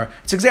Midbar.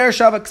 It's Xer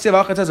Shava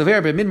Ksivach. It says over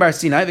here, Midbar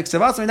Sinai.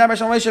 V'Ksivas Midbar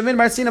Shalom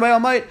Midbar Sinai by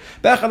Almight.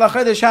 Bechal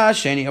HaChodesh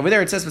HaSheni. Over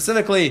there, it says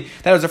specifically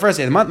that it was the first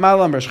day of the month.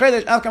 Malam Rosh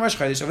Chodesh. Avkam Rosh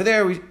Chodesh. Over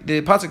there,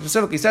 the pasuk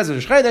specifically says it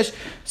was Rosh Chodesh.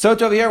 So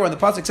to over here, when the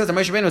pasuk says that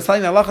Moshe Rabbeinu was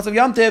telling the halachas of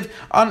Yom Tiv,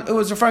 it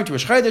was referring to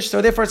Rosh Chodesh.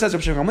 So therefore, it says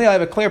Reb Shimon Gamliel, I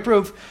have a clear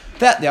proof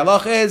that the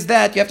halacha is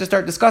that you have to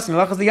start discussing the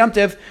halachas of the Yom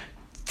Tiv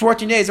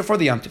 14 days before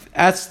the Yom Tov.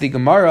 That's the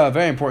Gemara, a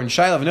very important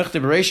shayla of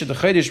Nichta Bereisha, the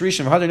Chodesh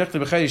Rishon, V'Hadar Nichta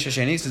B'Chodesh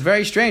Hasheni. This is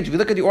very strange. If we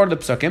look at the order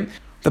of the Psukim,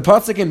 the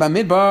pasuk in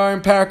Bamidbar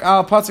and Parak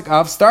Al Pasuk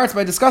Av starts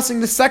by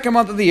discussing the second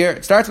month of the year.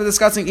 It starts by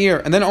discussing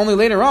Iyar, and then only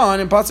later on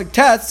in Pasuk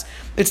Tetz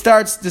it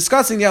starts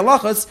discussing the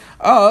halachas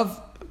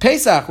of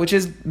Pesach, which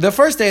is the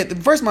first day, the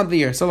first month of the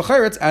year. So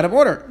l'chayr it's out of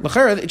order.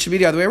 L'chayr it should be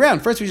the other way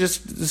around. First we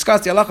just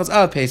discuss the halachas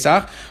of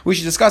Pesach. We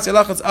should discuss the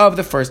halachas of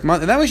the first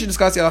month, and then we should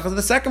discuss the halachas of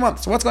the second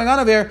month. So what's going on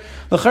over here?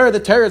 L'chayr the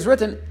Torah is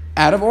written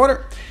out of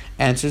order.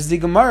 Answers the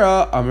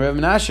Gemara, Amar Rav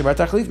Menashe bar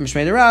Tachlif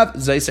Mishmei Rav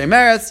Zaysei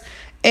Meretz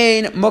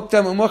Ein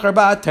Muktam Umuchar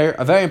Ba'ater.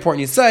 A very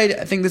important insight.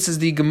 I think this is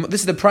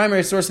the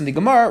primary source in the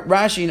Gemara.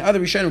 Rashi and other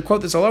Rishonim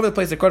quote this all over the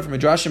place. They quote from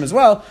Midrashim as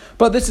well.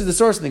 But this is the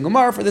source in the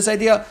Gemara for this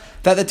idea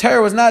that the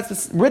Torah was not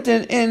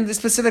written in the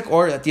specific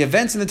order. That the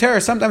events in the Torah are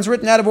sometimes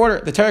written out of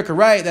order. The Torah could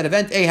write that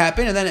event A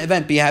happened and then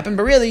event B happened,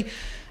 but really,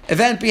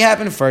 event B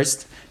happened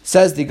first.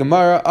 Says the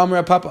Gemara,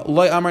 Amar Papa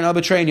Loy Amar Al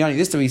B'Trei Yanim.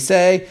 This do we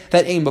say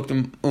that Ein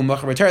Muktam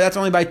Umuchar B'Torah? That's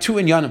only by 2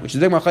 in Yanim, which is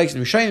the Gemara Chalekes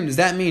and Rishonim. Does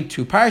that mean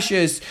 2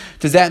 parshas?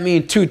 Does that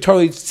mean 2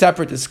 totally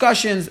separate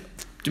discussions?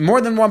 More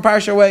than 1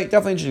 parsha away?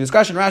 Definitely interesting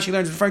discussion. Rashi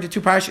learns referring to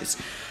 2 parshas.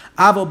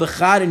 Aval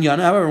B'Chad and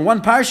Yanim. However, in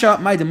 1 parsha,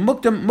 Ma'idem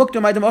Muktam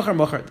Ma'idem Ochar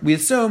Mochar. We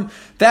assume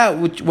that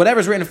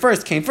whatever's written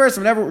first came first,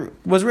 and whatever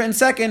was written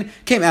second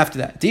came after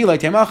that.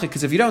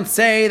 Because if you don't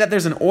say that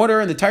there's an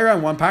order in the Torah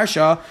in 1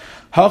 parsha,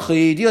 if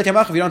you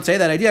don't say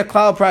that idea,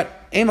 klal prat,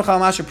 the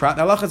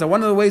halacha is that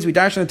one of the ways we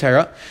dash in the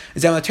Torah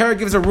is that when the Torah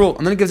gives a rule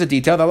and then it gives a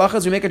detail, the halacha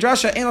is we make a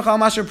drasha,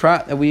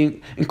 that we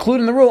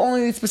include in the rule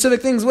only the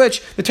specific things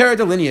which the Torah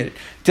delineated.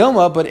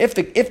 Dilma, but if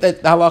the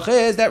halacha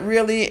is that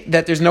really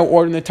that there's no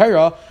order in the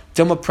Torah,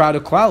 Dilma Pradu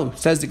Klalu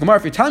says the Gemara.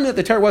 If you're telling me that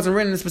the Torah wasn't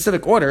written in a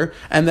specific order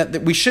and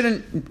that we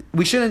shouldn't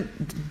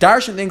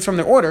darshan things from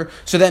their order,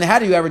 so then how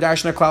do you ever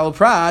darshan a Klalu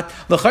Prat?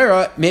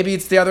 L'chayra, maybe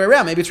it's the other way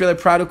around. Maybe it's really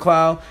Pradu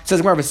Klal. It says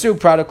Gemara Vesu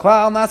Pradu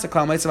Klal, not a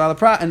Klal Meisav Ala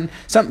Prat, and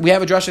we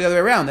have a drasha the other way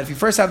around. That if you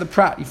first have the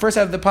prat, you first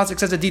have the pasuk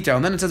says a detail,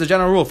 and then it says a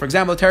general rule. For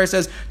example, the Torah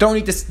says don't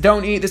eat this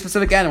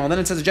specific animal. And then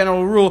it says a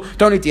general rule,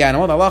 don't eat the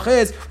animal. The halacha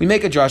is we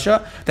make a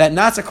drasha that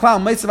not a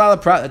klal meisav ala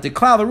prat. That the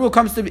klal, the rule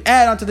comes to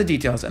add onto the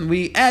details, and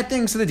we add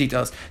things to the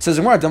details. It says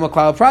Gemara, dama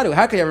klal pratu.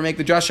 How could you ever make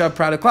the drasha of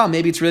prat a klal?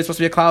 Maybe it's really supposed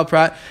to be a klal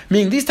prat.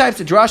 Meaning these types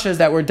of drashas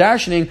that we're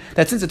darshaning,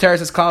 that since the Torah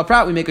says klal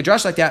prat, we make a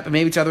drash like that, but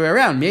maybe it's the other way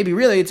around. Maybe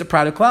really it's a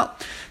prat of klal.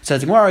 So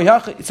it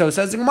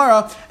says the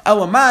Gemara,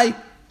 elamai.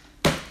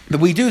 That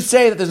we do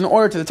say that there's an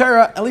order to the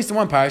Torah, at least in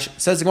one parish.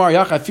 Says the Gemara,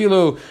 Yacha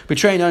filu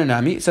betraying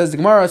nanami. Says the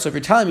Gemara, so if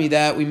you're telling me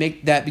that we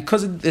make that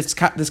because of this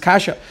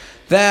kasha,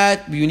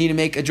 that you need to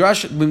make a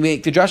drush, we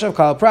make the drush of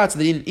Klal Prat, so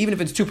that even if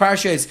it's two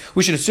parashas,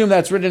 we should assume that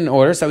it's written in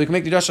order, so we can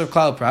make the drush of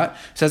Klal Prat.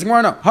 Says the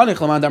Gemara, no. It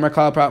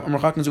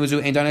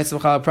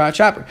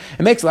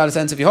makes a lot of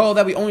sense if you hold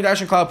that we only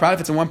darshan Klal Prat if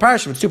it's in one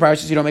parasha. If it's two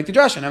parashas, you don't make the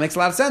drush, and that makes a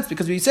lot of sense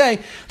because we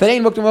say that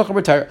ain't muktam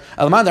milcham b'Torah.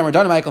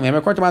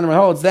 According to Mandamar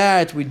holds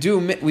that we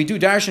do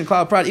darshan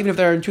Klal Prat even if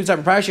they're in two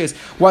separate parashas.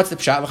 What's the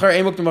pshat?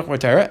 Ain't muktam milcham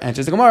b'Torah. And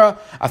says the Gemara,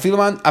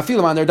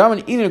 afilaman they're done.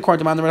 Even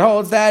according to Mandamar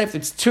holds that if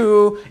it's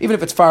two, even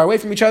if it's far away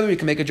from each other, we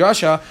can make a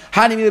drasha.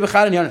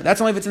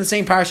 That's only if it's in the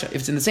same parsha. If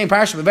it's in the same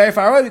parsha but very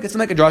far away, we can still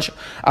make a drasha.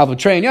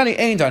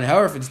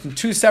 However, if it's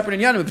two separate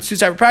inyanim, if it's two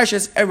separate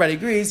parshas, everybody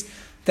agrees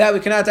that we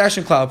cannot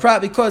darshan klal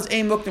prat because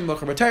ein muktim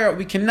mukher b'Torah.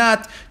 We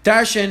cannot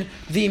darshan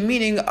the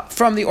meaning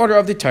from the order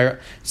of the Torah.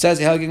 Says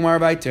the Helgig Gemara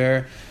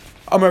Biter.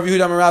 If a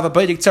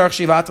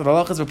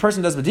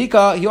person does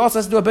badika, he also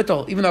has to do a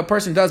bittul. Even though a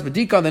person does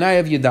badika, then I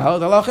have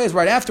yidal. The halacha is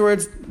right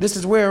afterwards. This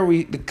is where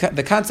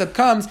the concept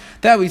comes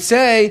that we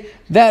say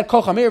that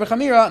kol chamir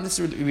v'chamira.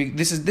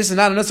 This is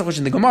not a nusach which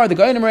in the Gemara. The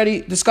Goyim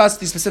already discussed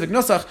the specific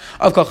nusach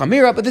of kol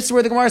chamira, but this is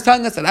where the Gemara is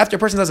telling us that after a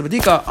person does a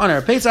badika on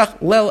Erev Pesach,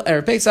 lel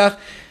Erev Pesach,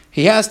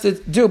 he has to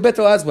do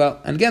bittul as well.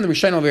 And again, the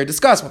Rishonim over here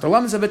discuss what the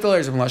lumdus of bittul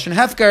is. Lashon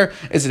hefker.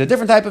 Is it a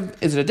different type of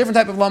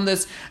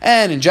lumdus?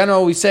 And in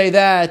general, we say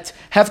that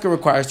hefker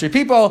requires 3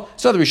 people.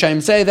 So the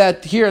Rishonim say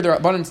that here the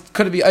rabbanan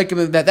could be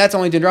that's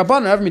only din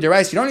rabbanan. Never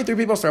midarais. You don't need 3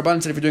 people. So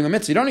rabbanan said if you're doing a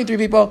mitzvah, you don't need 3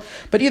 people.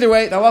 But either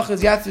way, the halacha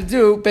is you have to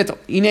do bittul.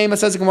 Inema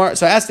says the Gemara.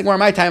 So I asked the Gemara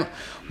my time.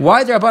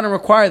 Why the rabbanan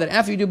require that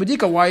after you do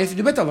badika, why you have to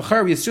do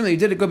bittul? We assume that you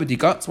did a good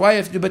badika, so why you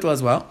have to do bittul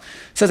as well?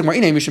 It says more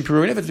inay mishum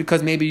peruin. If it's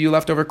because maybe you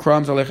left over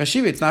crumbs or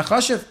lechashiv, it's not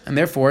chashiv, and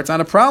therefore it's not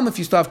a problem if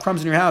you still have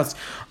crumbs in your house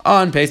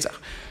on Pesach.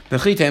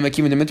 Maybe you'll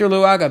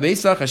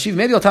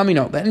tell me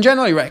no. That in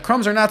general, you're right.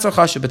 Crumbs are not so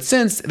chashiv, but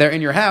since they're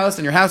in your house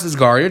and your house is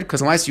guarded, because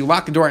unless you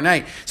lock the door at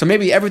night, so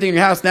maybe everything in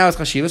your house now is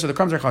chashiv, so the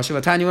crumbs are chashiv.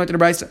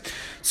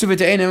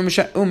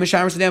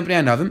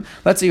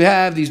 Let's say you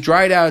have these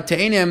dried out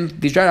te'enim,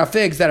 these dried out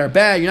figs that are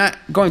bad. You're not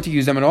going to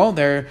use them at all.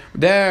 They're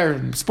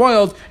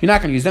spoiled. You're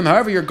not going to use them.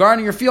 However, you're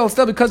guarding your field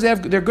still because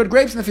they're good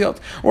grapes in the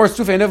field. Or you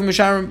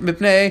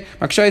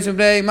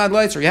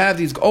have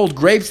these old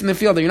grapes in the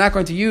field that you're not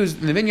going to use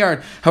in the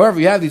vineyard. However,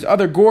 you have these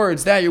other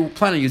gourds that you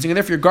plan on using, and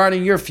therefore you're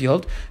guarding your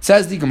field.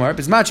 Says the Gemara, only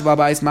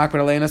mishum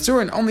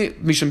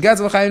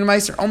gezel chayim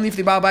meiser. Only if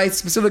the Baal Bayis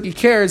specifically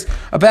cares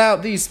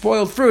about the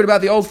spoiled fruit,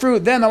 about the old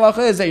fruit, then the halacha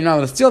is that you're not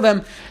allowed to steal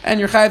them,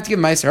 and you're chayav to give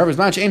meiser. However,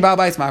 mutar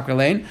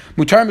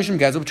mishum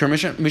gezel, mutar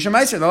mishum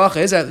meiser. The halacha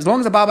is that as long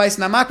as the Baal Bayis is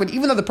not makbid,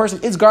 even though the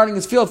person is guarding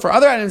his field for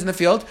other items in the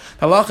field,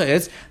 the halacha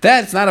is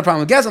that it's not a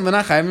problem with gezel. They're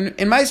not chayav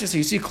in meiser. So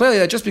you see clearly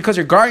that just because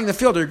you're guarding the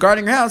field or you're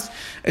guarding your house,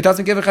 it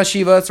doesn't give a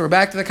chashiva. So we're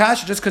back to the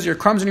kasha. Just because you're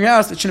crumbs in your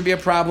house, it shouldn't be a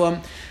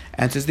problem.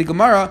 Answers the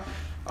Gemara.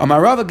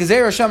 Amarava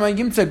gezeira shama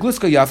yimtza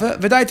gluska yafa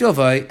v'dai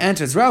tilvai.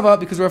 Answers Rava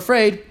because we're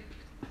afraid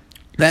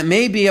that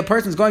maybe a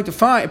person's going to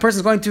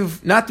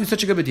not do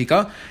such a good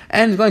badika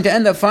and is going to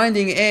end up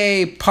finding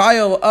a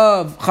pile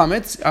of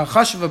chametz, a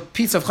chash of a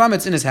piece of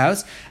chametz in his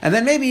house, and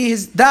then maybe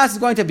his das is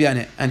going to be on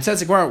it. And says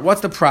the Gemara,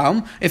 what's the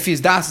problem if his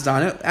das is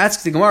on it?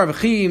 Asks the Gemara,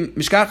 asks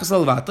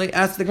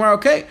the Gemara,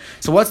 okay,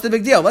 so what's the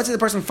big deal? Let's say the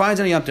person finds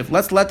on a Yom Tov.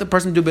 Let's let the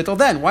person do bittul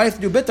then. Why do you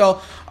have to do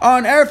bittul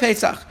on Erev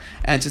Pesach?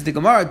 And says the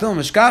Gemara,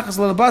 because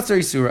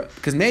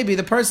maybe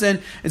the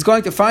person is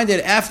going to find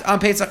it on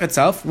Pesach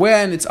itself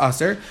when it's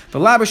aser. The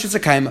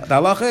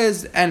halacha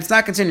is, and it's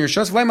not considered your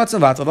shus.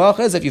 The halacha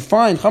is, if you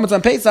find chametz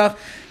on Pesach,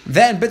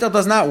 then bittul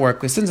does not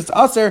work. Because since it's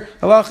aser,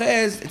 the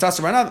halacha is it's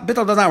aser right now.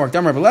 Bittul does not work.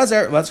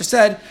 Lezer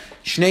said,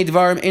 shnei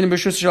dvarim ein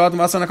b'shus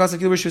shalatim asan akasa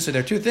kil b'shus.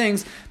 There are 2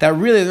 things that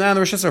really are not in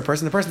the rishus of a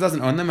person. The person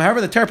doesn't own them.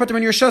 However, the Torah put them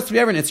in your shus to be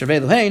ever in itzur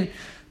ve'lein.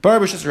 Bar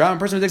b'shus ram. A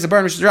person who takes a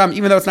bar b'shus ram,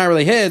 even though it's not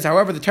really his.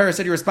 However, the Torah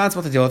said you're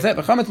responsible to deal with it.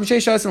 But chametz m'shei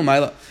shas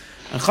l'mayla.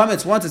 And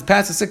chametz, once it's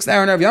past the 6th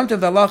hour in Erev Yom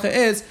Tov, the halacha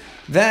is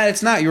that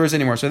it's not yours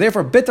anymore. So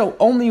therefore, bittul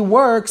only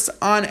works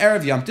on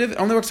Erev Yom Tov. It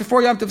only works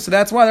for Yom Tov. So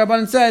that's why the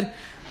Rabbanan said,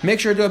 make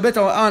sure to do a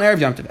bittul on Erev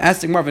Yom Tov.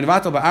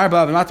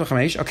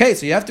 Okay,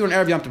 so you have to do an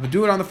Erev Yom Tov, but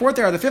do it on the 4th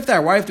hour or the 5th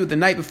hour. Why do you have to do it the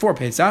night before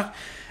Pesach?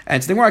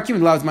 And so the Gemara,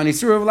 Kivan allows mani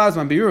suru, allows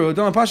man biuru,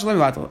 don't pasha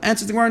lemivatal.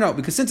 Answers the Gemara, no,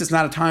 because since it's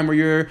not a time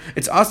where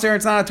it's aser,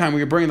 it's not a time where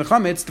you're burning the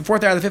chametz, the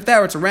 4th hour, the 5th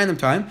hour, it's a random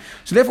time.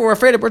 So therefore, we're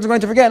afraid a person's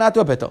going to forget not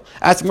to do a bittul.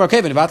 Ask the Gemara,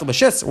 okay, v'nivatal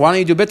b'shis. Why don't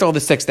you do bittul the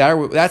 6th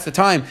hour? That's the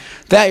time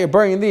that you're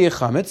burning the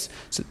chametz.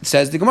 So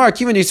says the Gemara,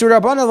 Kivan yisur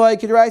rabbanah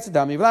like kidrayis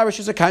adami v'la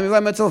rishus akayim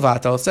v'la metzil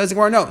vatal. Says the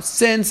Gemara, no,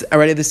 since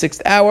already the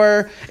 6th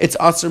hour, it's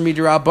aser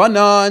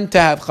midrabanan to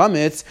have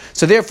chametz.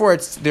 So therefore,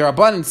 it's the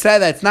rabbanan said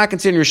that it's not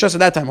considered rishus at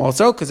that time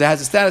also because it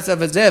has a status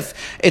of as if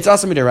it's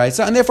aser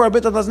midiraisa, and therefore a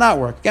bittul does not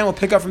work. Again, we'll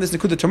pick up from this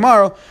nekuda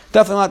tomorrow.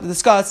 Definitely not to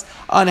discuss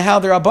on how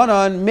the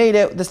rabbanan made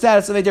it the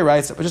status of a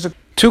deraisa. But just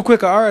two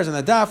quick aras on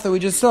the daf that we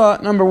just saw.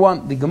 Number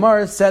one, the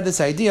Gemara said this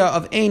idea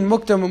of ein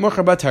muktam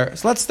u'murcha bater.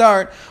 So let's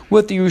start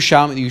with the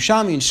Yerushalmi. The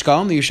Yerushalmi in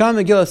Shkalm, the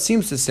Yerushalmi Megillah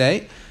seems to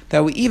say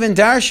that we even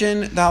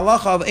darshan the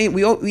halacha of ein,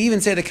 we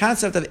even say the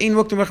concept of ein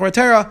muktam u'murcha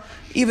bater,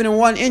 even in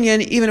one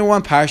inyan, even in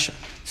one parsha.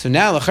 So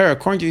now,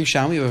 according to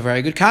Yerushalmi, we have a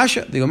very good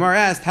kasha. The Gemara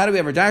asked, how do we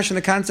ever darshan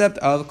the concept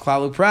of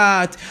klal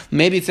uprat?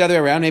 Maybe it's the other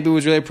way around. Maybe it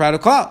was really prat of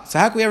klal. So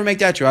how can we ever make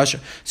that drasha?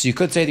 So you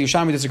could say the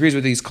Yerushalmi disagrees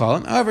with these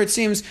klalim. However, it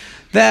seems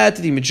that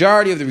the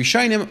majority of the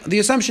Rishonim, the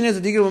assumption is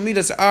that the Gilul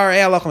Midas are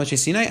e'alach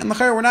l'shesinai, and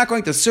l'cher we're not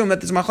going to assume that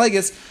this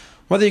machlekes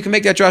whether you can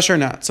make that drasha or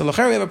not. So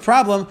l'cher we have a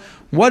problem.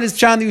 What is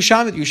Chan the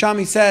Yerushalmi?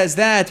 Yerushalmi says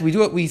that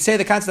we say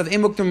the concept of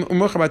imuktim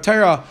umurcha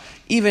b'Torah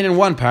even in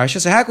one parasha.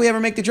 So how can we ever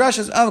make the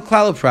drashas of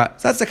klal uprat?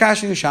 So that's the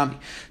kasha Yerushalmi.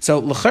 So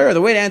l'cher,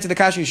 the way to answer the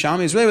kasha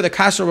Yerushalmi is really with the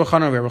kasha Rav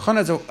Chanan over here. Rav Chanan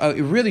is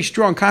a really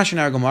strong kasha in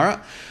our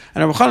Gemara,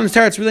 and Rav Chanan's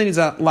teretz really needs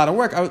a lot of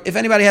work. If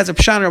anybody has a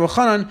pshan in Rav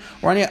Chanan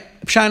or any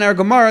pshan in our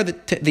Gemara,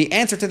 the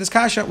answer to this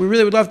kasha, we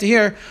really would love to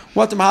hear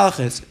what the mahalach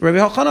is. Rabbi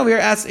Chanan over here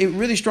asks a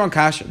really strong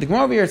kasha. The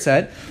Gemara over here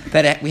said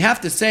that we have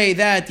to say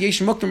that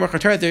yesh muktam urcha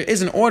Torah, there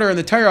is an order in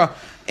the Torah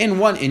in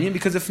one inyan,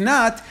 because if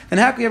not, then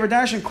how can we ever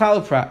darshan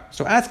klal uprat?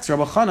 So asks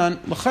Rabbi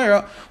Chanan,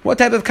 l'chera, what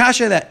type of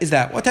kasha is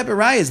that? What type of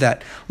raya is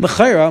that?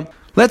 L'chera,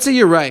 let's say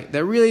you're right,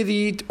 that really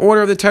the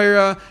order of the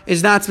Torah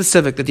is not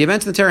specific, that the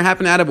events of the Torah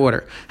happen out of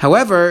order.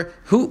 However,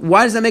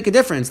 why does that make a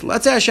difference?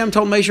 Let's say Hashem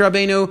told Moshe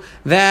Rabbeinu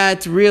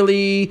that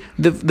really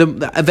the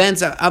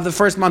events of the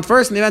first month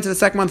first and the events of the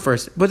second month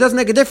first. But it doesn't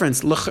make a difference.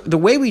 The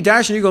way we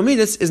darshan Yigol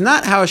Midas is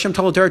not how Hashem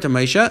told the Torah to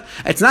Moshe.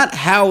 It's not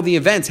how the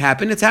events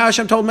happen. It's how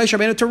Hashem told Moshe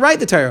Rabbeinu to write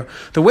the Torah.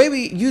 The way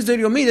we use the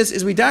Yigol Midas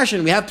is we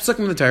darshan, we have psukim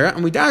in the Torah,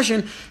 and we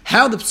darshan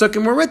how the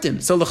psukim were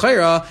written. So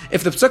l'chayra,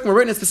 if the psukim were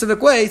written in a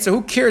specific way, so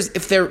who cares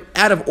if they're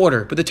out of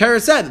order? But the Torah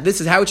said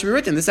this is how it should be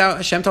written. This is how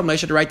Hashem told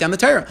Moshe to write down the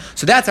Torah.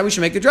 So that's how we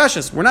should make the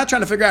drashas. We're not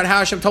trying to figure out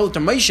how Hashem told it to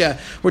Moshe.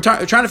 We're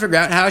trying to figure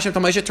out how Hashem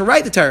told Moshe to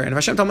write the Torah. And if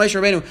Hashem told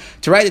Moshe Rabbeinu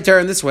to write the Torah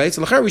in this way,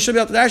 so l'cher we should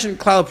be able to darshan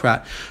klal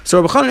prat.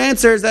 So Rabbi Chanan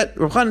answers that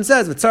Rabbi Chanan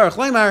says, "V'tzarach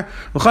leimar."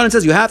 Rabbi Chanan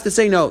says you have to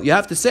say no. You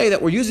have to say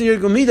that we're using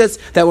Yigul Midas,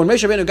 that when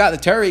Moshe Rabbeinu got the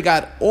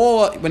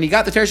Torah, when he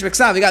got the Torah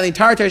Shabbat, he got the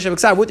entire Torah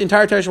Shabbat with the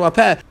entire Torah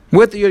Shabbat,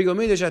 with the Yigul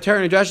Midas,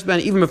 Torah and Drashas Ben,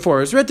 even before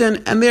it was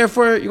written, and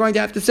therefore you're going to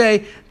have to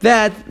say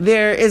that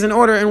there is an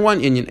order in one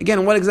inyan.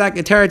 Again, what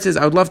exactly teretz is,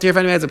 I would love to hear if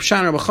anybody has a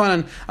pshan or Rabbi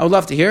Chanan. I would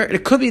love to hear.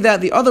 It could be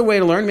that the other way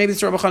to learn, maybe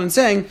it's Rabbi Chanan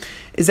saying,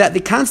 is that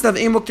the concept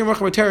of ein muktam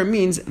urcha b'Torah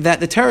means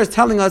that the Torah is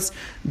telling us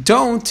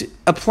don't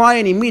apply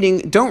any meaning,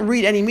 don't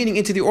read any meaning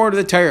into the order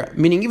of the Torah.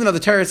 Meaning, even though the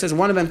Torah says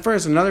one event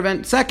first and another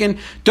event second,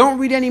 don't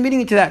read any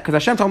meaning into that, because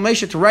Hashem told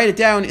Moshe to write it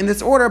down in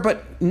this order,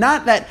 but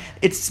not that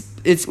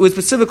it was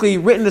specifically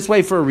written this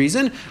way for a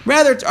reason.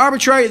 Rather, it's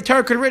arbitrary. The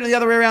Torah could have written it the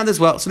other way around as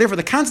well. So therefore,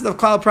 the concept of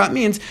klal prat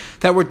means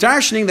that we're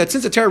darshaning that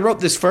since the Torah wrote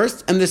this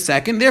first and this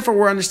second, therefore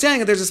we're understanding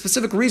that there's a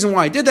specific reason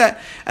why it did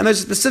that, and there's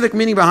a specific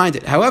meaning behind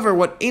it. However,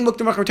 what ein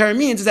muktam urcha b'Torah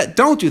means is that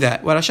don't do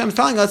that. What Hashem is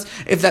telling us,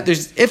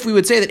 if we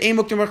would say that ein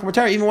muktam urcha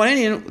b'Torah, even one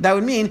Indian, that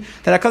would mean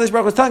that HaKadosh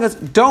Baruch Hu is telling us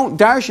don't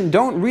darshan,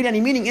 don't read any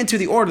meaning into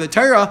the order of the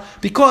Torah,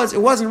 because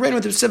it wasn't written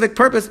with a specific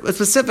purpose, a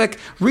specific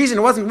reason.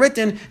 It wasn't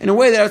written in a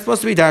way that it was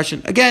supposed to be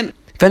darshan. Again,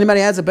 if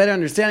anybody has a better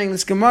understanding of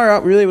this Gemara,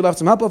 we really would love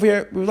some help over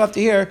here. We would love to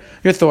hear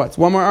your thoughts.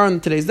 One more on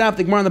today's daf.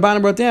 The Gemara on the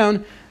bottom wrote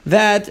down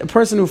that a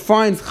person who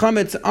finds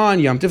chametz on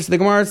Yom Tov, so the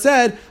Gemara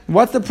said,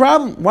 what's the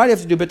problem? Why do you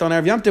have to do bit on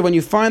Erev Yom Tov? When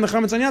you find the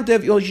chametz on Yom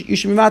Tov, you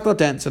should be mevatel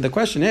then. So the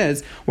question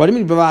is, what do you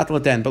mean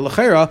mevatel then? But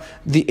l'chera,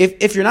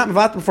 if you're not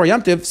mevatel before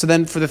Yom Tov, so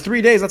then for the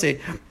 3 days, let's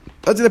say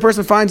the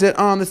person finds it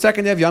on the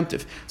second day of Yom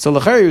Tov. So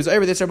l'cheri was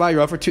over this by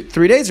for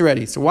 3 days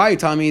already. So why are you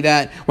telling me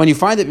that when you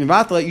find it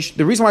mivatla,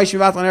 the reason why you should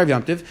be mivatla on Erev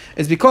Yom Tov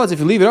is because if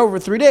you leave it over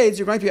for 3 days,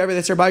 you're going to be over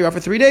this by for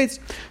 3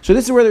 days. So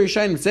this is where the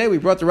Rishonim say, we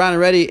brought the Ran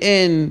already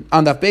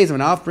on Daf Beis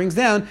and Alf brings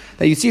down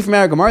that you see from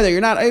our Gemara that you're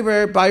not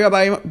over by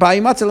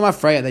matzah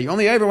l'mafreya, that you're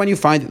only over when you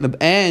find it.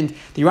 And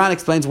the Ran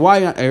explains why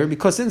you're not over,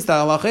 because since the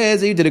halacha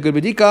is that you did a good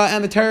bedika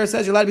and the Torah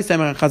says you're allowed to be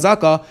semech and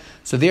chazaka,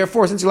 so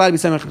therefore since you're allowed to be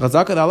semech and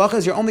chazaka, the halacha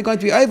is you're only going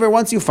to be over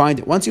once you find find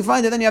it. Once you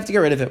find it, then you have to get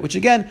rid of it, which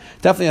again,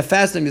 definitely a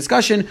fascinating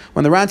discussion.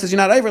 When the Ran says you're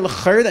not over,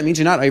 l'chayr, that means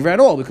you're not over at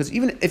all, because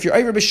even if you're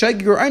over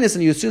b'shegig or einis,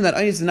 and you assume that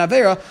einis is an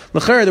avera,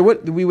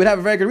 l'chayr, we would have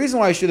a very good reason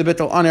why you should do the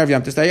bittul on Erev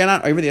Yom Tov. You're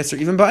not over the Isser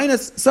even by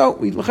einis, so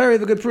we l'chayr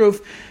have a good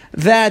proof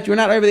that you're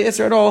not over the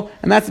Isser at all,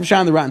 and that's the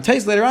Pshat in the Ran.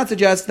 Tais later on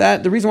suggests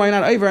that the reason why you're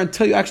not over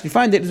until you actually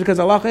find it is because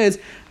Allah is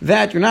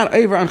that you're not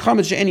over on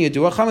chametz she'eni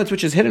yadua, chametz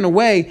which is hidden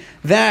away,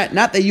 that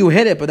not that you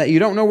hid it, but that you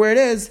don't know where it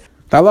is.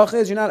 The halach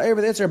is you're not over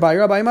the Isser by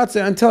Rabbi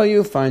Matzah until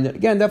you find it.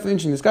 Again, definitely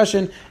interesting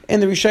discussion in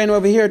the Rishayim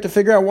over here to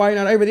figure out why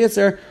you're not over the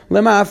Isser.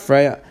 Lema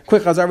Freya.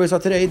 Quick chazar we saw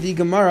today, the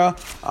Gemara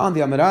on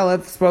the Amud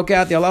Aleph spoke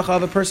out the halacha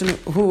of a person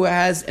who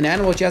has an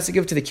animal which he has to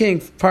give to the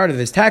king, part of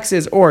his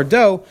taxes or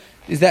dough.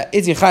 Is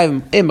he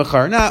chayv im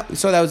b'char? Now,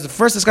 so that was the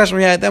first discussion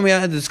we had. Then we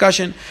had the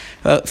discussion: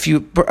 if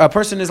a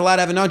person is allowed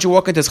to have a non-Jew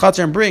walk into his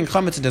chatzar and bring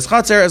chametz into his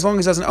chatzar, as long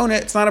as he doesn't own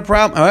it, it's not a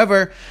problem.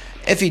 However,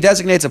 if he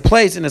designates a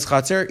place in his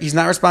chatzar, he's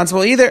not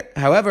responsible either.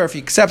 However, if he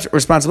accepts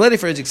responsibility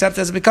for it, he accepts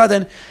it as a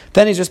bikadin,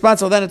 then he's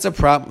responsible, then it's a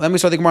problem. Then we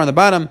saw the Gemara on the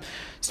bottom,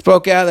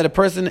 spoke out that a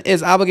person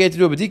is obligated to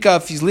do a bedika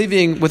if he's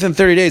leaving within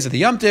 30 days of the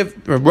Yom Tiv.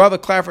 Rava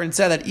clarified and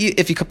said that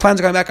if he plans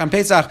on coming back on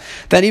Pesach,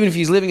 then even if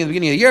he's leaving at the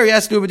beginning of the year, he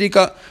has to do a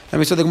bedika. Then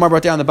we saw the Gemara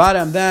brought down on the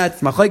bottom that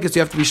machlekes, you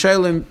have to be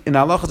shaylim in the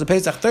halachas of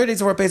Pesach 30 days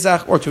before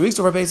Pesach or 2 weeks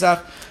before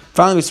Pesach.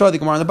 Finally, we saw the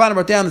Gemara on the bottom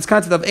brought down this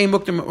concept of ein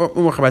muktim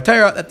umur chabat,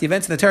 that the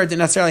events in the Torah didn't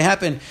necessarily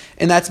happen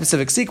in that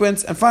specific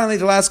sequence. And finally,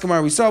 the last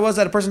Gemara we saw was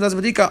that a person does a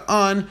bedika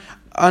on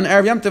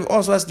Erev Yom Tov,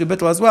 also has to do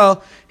bittul as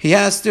well. He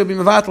has to be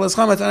mevatel his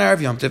chametz on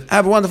Erev Yom Tov.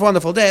 Have a wonderful,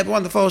 wonderful day. Have a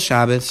wonderful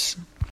Shabbos.